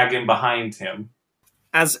and drag him behind him.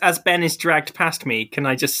 As Ben is dragged past me, can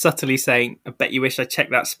I just subtly say, I bet you wish I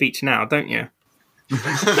checked that speech now, don't you?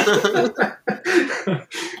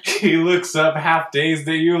 He looks up half dazed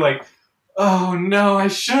at you like, "Oh no, I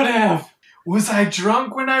should have. Was I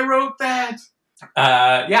drunk when I wrote that?"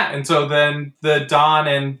 And so then the Don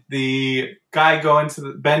and the guy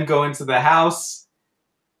Ben go into the house,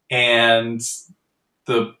 and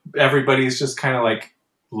everybody's just kind of like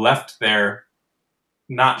left there,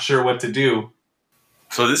 not sure what to do.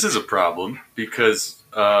 So this is a problem because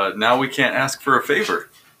now we can't ask for a favor.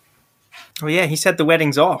 Oh yeah, he said the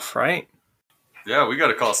wedding's off, right? Yeah, we got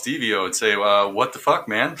to call Stevie-O and say, "What the fuck,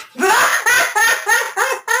 man?"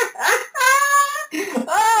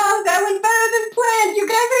 Oh, that was better than planned. You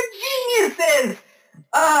guys are geniuses.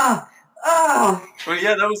 Oh. Well,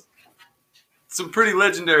 yeah, that was some pretty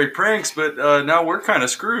legendary pranks, but now we're kind of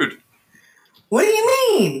screwed. What do you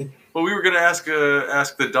mean? Well, we were going to ask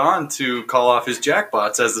the Don to call off his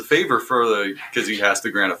jackpots as a favor because he has to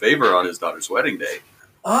grant a favor on his daughter's wedding day.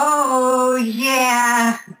 Oh,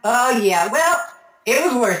 yeah. Well, it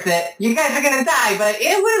was worth it. You guys are going to die, but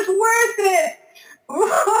it was worth it.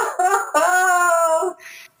 Whoa.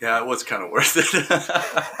 Yeah, it was kind of worth it.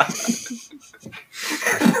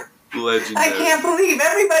 Legendary. I can't believe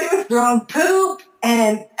everybody was throwing poop,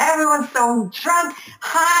 and everyone's so drunk,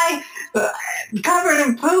 high, covered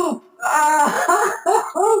in poop.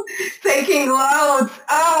 Oh, taking loads.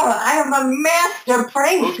 Oh, I am a master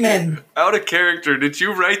pranksman. Okay. Out of character, did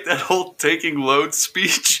you write that whole taking loads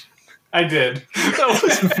speech? I did. That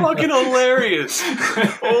was fucking hilarious.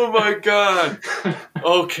 Oh my god.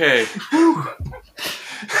 Okay. Whew.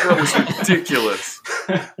 That was ridiculous.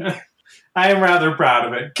 I am rather proud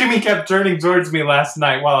of it. Kimmy kept turning towards me last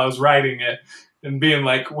night while I was writing it and being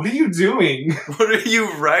like, "What are you doing?" What are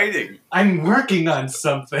you writing? "I'm working on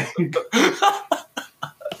something."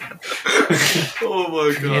 Oh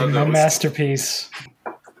my god. My masterpiece.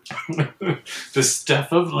 The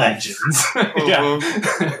stuff of legends. Uh-huh.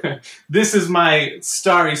 Yeah. This is my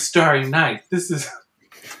starry night. This is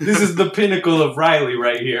the pinnacle of Riley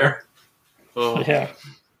right here. Oh. Yeah.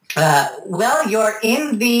 Well, you're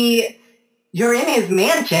in his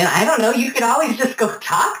mansion. I don't know. You could always just go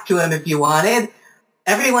talk to him if you wanted.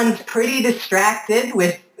 Everyone's pretty distracted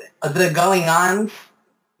with the going on.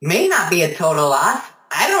 May not be a total loss.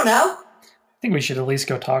 I don't know. I think we should at least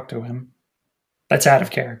go talk to him. That's out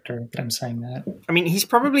of character, but I'm saying that. I mean, he's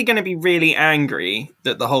probably going to be really angry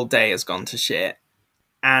that the whole day has gone to shit.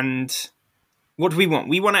 And what do we want?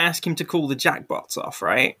 We want to ask him to call the jackpots off,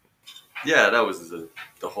 right? Yeah, that was the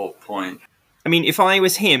whole point. I mean, if I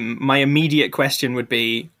was him, my immediate question would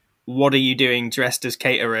be, what are you doing dressed as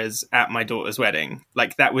caterers at my daughter's wedding?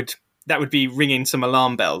 Like, that would be ringing some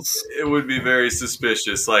alarm bells. It would be very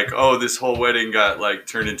suspicious. Like, oh, this whole wedding got, like,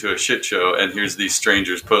 turned into a shit show, and here's these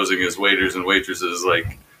strangers posing as waiters and waitresses,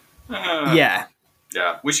 like... Yeah.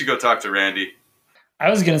 Yeah, we should go talk to Randy.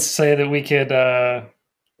 I was going to say that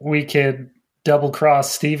we could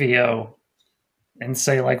double-cross Stevie-O and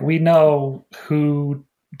say, like, we know who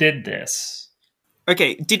did this.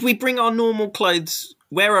 Okay, did we bring our normal clothes?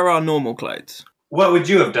 Where are our normal clothes? What would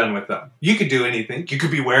you have done with them? You could do anything. You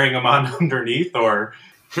could be wearing them on underneath, or...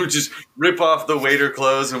 We just rip off the waiter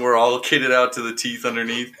clothes and we're all kitted out to the teeth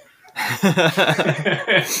underneath.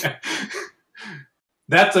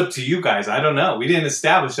 That's up to you guys. I don't know. We didn't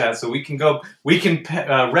establish that, so we can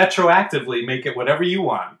retroactively make it whatever you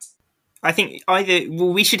want. I think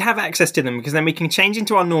we should have access to them, because then we can change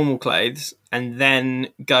into our normal clothes and then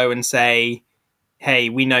go and say, hey,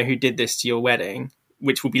 we know who did this to your wedding,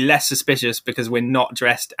 which will be less suspicious because we're not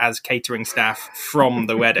dressed as catering staff from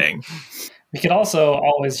the wedding. We could also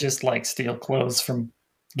always just, like, steal clothes from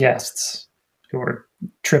guests who are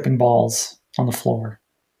tripping balls on the floor.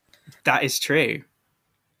 That is true.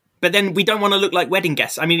 But then we don't want to look like wedding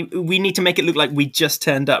guests. I mean, we need to make it look like we just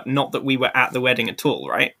turned up, not that we were at the wedding at all,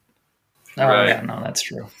 right? Oh, Right. yeah, no, that's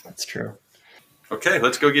true. That's true. Okay,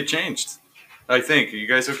 let's go get changed. I think. Are you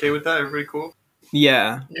guys okay with that? Everybody cool?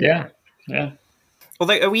 Yeah. Yeah.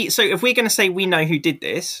 Although, so if we're going to say we know who did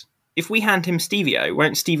this, if we hand him Stevie-O,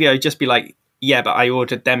 won't Stevie-O just be like, Yeah, but I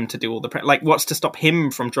ordered them to do all the like. What's to stop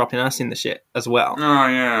him from dropping us in the shit as well? Oh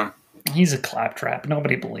yeah. He's a claptrap.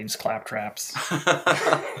 Nobody believes claptraps.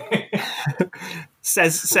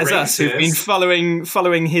 Says us who've been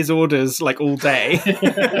following his orders like all day.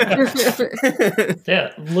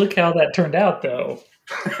 Yeah, look how that turned out, though.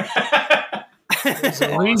 There's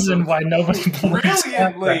a reason why nobody believes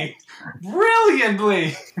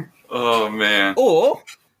Brilliantly. Oh man. Or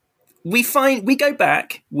we go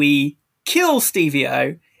back, we kill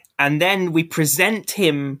Stevie-O, and then we present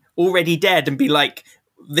him already dead and be like,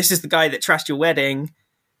 this is the guy that trashed your wedding.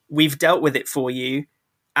 We've dealt with it for you.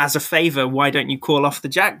 As a favor, why don't you call off the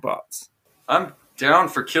jackpots? I'm down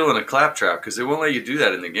for killing a claptrap because they won't let you do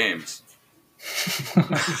that in the games.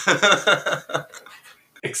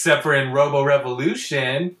 Except for in Robo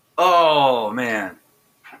Revolution. Oh man.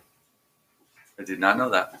 I did not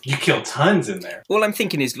know that. You kill tons in there. All I'm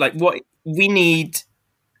thinking is like what we need,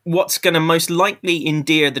 what's going to most likely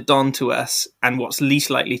endear the Don to us and what's least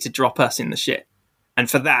likely to drop us in the shit. And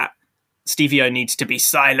for that, Stevie-O needs to be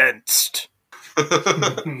silenced.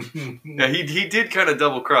 Yeah, he did kind of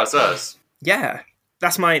double cross us. Yeah,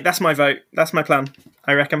 that's my vote. That's my plan,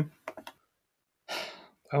 I reckon.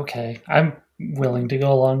 Okay, I'm willing to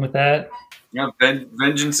go along with that. Yeah,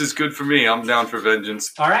 vengeance is good for me. I'm down for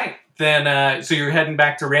vengeance. All right. Then, so you're heading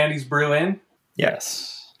back to Randy's Brew Inn?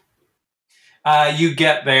 Yes. You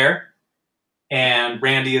get there, and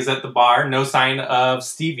Randy is at the bar. No sign of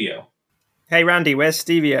Stevie-O. Hey, Randy, where's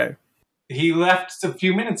Stevie-O? He left a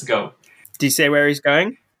few minutes ago. Do you say where he's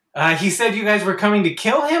going? He said you guys were coming to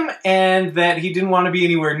kill him, and that he didn't want to be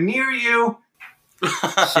anywhere near you.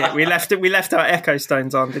 Shit, we left our echo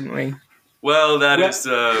stones on, didn't we? Well, that is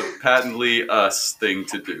a patently us thing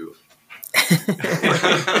to do.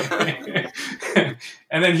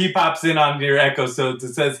 And then he pops in on your echo stones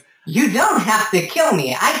and says, You don't have to kill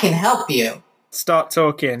me. I can help you. Start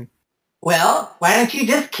talking. Well, why don't you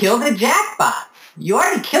just kill the jackpot? You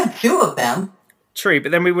already killed 2 of them. True,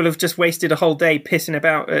 but then we will have just wasted a whole day pissing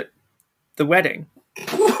about at the wedding. But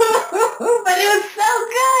it was so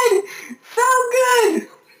good! So good!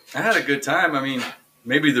 I had a good time. I mean,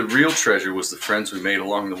 maybe the real treasure was the friends we made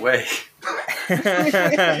along the way.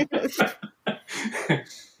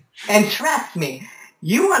 And trust me,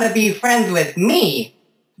 you want to be friends with me,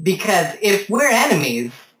 because if we're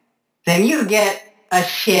enemies, then you get a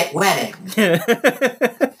shit wedding.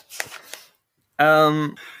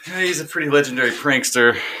 He's a pretty legendary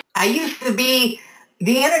prankster. I used to be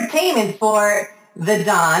the entertainment for the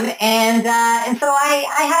Don, and so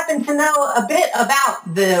I happen to know a bit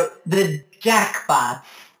about the jackpots.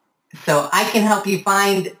 So I can help you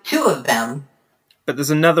find 2 of them. But there's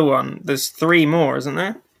another one. There's 3 more, isn't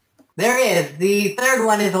there? There is. The 3rd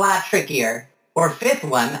one is a lot trickier. Or 5th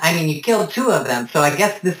one. I mean, you killed 2 of them, so I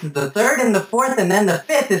guess this is the 3rd and the 4th, and then the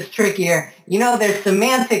 5th is trickier. You know, there's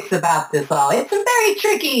semantics about this all. It's a very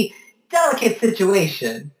tricky, delicate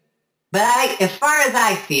situation. But as far as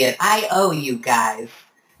I see it, I owe you guys.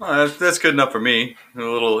 Well, that's good enough for me. A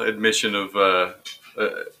little admission of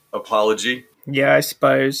apology. Yeah, I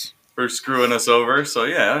suppose. For screwing us over. So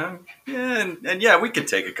yeah, and yeah, we could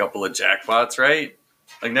take a couple of jackpots, right?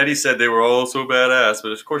 Like Nettie said, they were all so badass,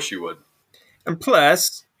 but of course she would. And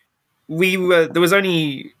plus, there was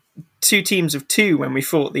only 2 teams of 2 when we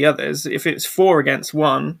fought the others. If it's 4 against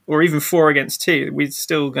 1, or even 4 against 2, we're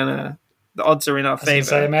still gonna. The odds are in our favor.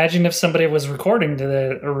 So I imagine if somebody was recording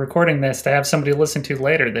this to have somebody listen to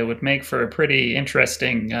later, that would make for a pretty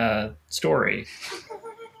interesting story.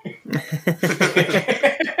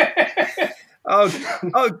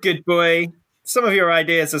 Oh, good boy. Some of your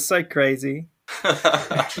ideas are so crazy.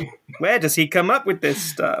 Where does he come up with this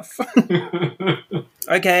stuff?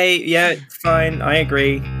 Okay, yeah, fine, I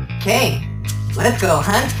agree. Okay, let's go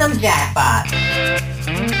hunt some jackpots.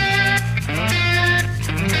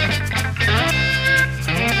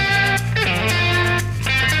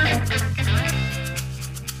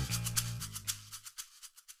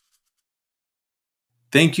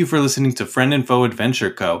 Thank you for listening to Friend and Foe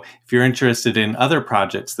Adventure Co. If you're interested in other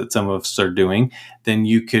projects that some of us are doing, then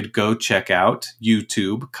you could go check out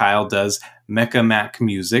YouTube. Kyle does Mecha Mac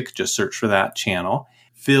Music. Just search for that channel.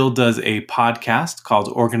 Phil does a podcast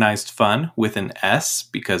called Organized Fun with an S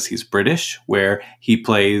because he's British, where he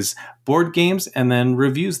plays board games and then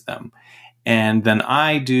reviews them. And then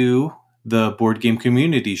I do the Board Game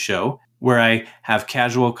Community Show, where I have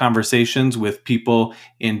casual conversations with people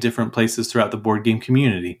in different places throughout the board game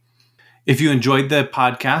community. If you enjoyed the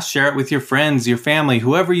podcast, share it with your friends, your family,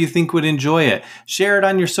 whoever you think would enjoy it. Share it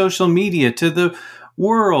on your social media to the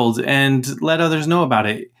world and let others know about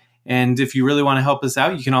it. And if you really want to help us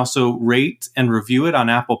out, you can also rate and review it on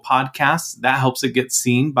Apple Podcasts. That helps it get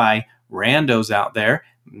seen by randos out there,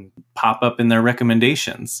 pop up in their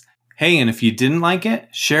recommendations. Hey, and if you didn't like it,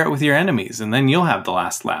 share it with your enemies, and then you'll have the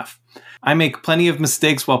last laugh. I make plenty of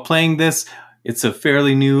mistakes while playing this. It's a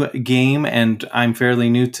fairly new game, and I'm fairly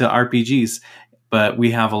new to RPGs, but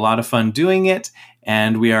we have a lot of fun doing it,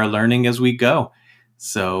 and we are learning as we go.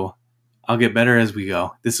 So I'll get better as we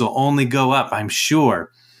go. This will only go up, I'm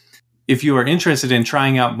sure. If you are interested in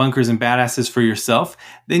trying out Bunkers and Badasses for yourself,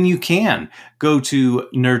 then you can. Go to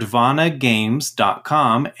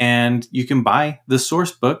nerdvanagames.com and you can buy the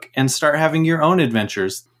source book and start having your own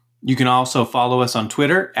adventures. You can also follow us on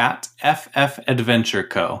Twitter at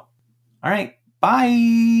FFAdventureCo. All right,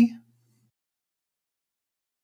 bye!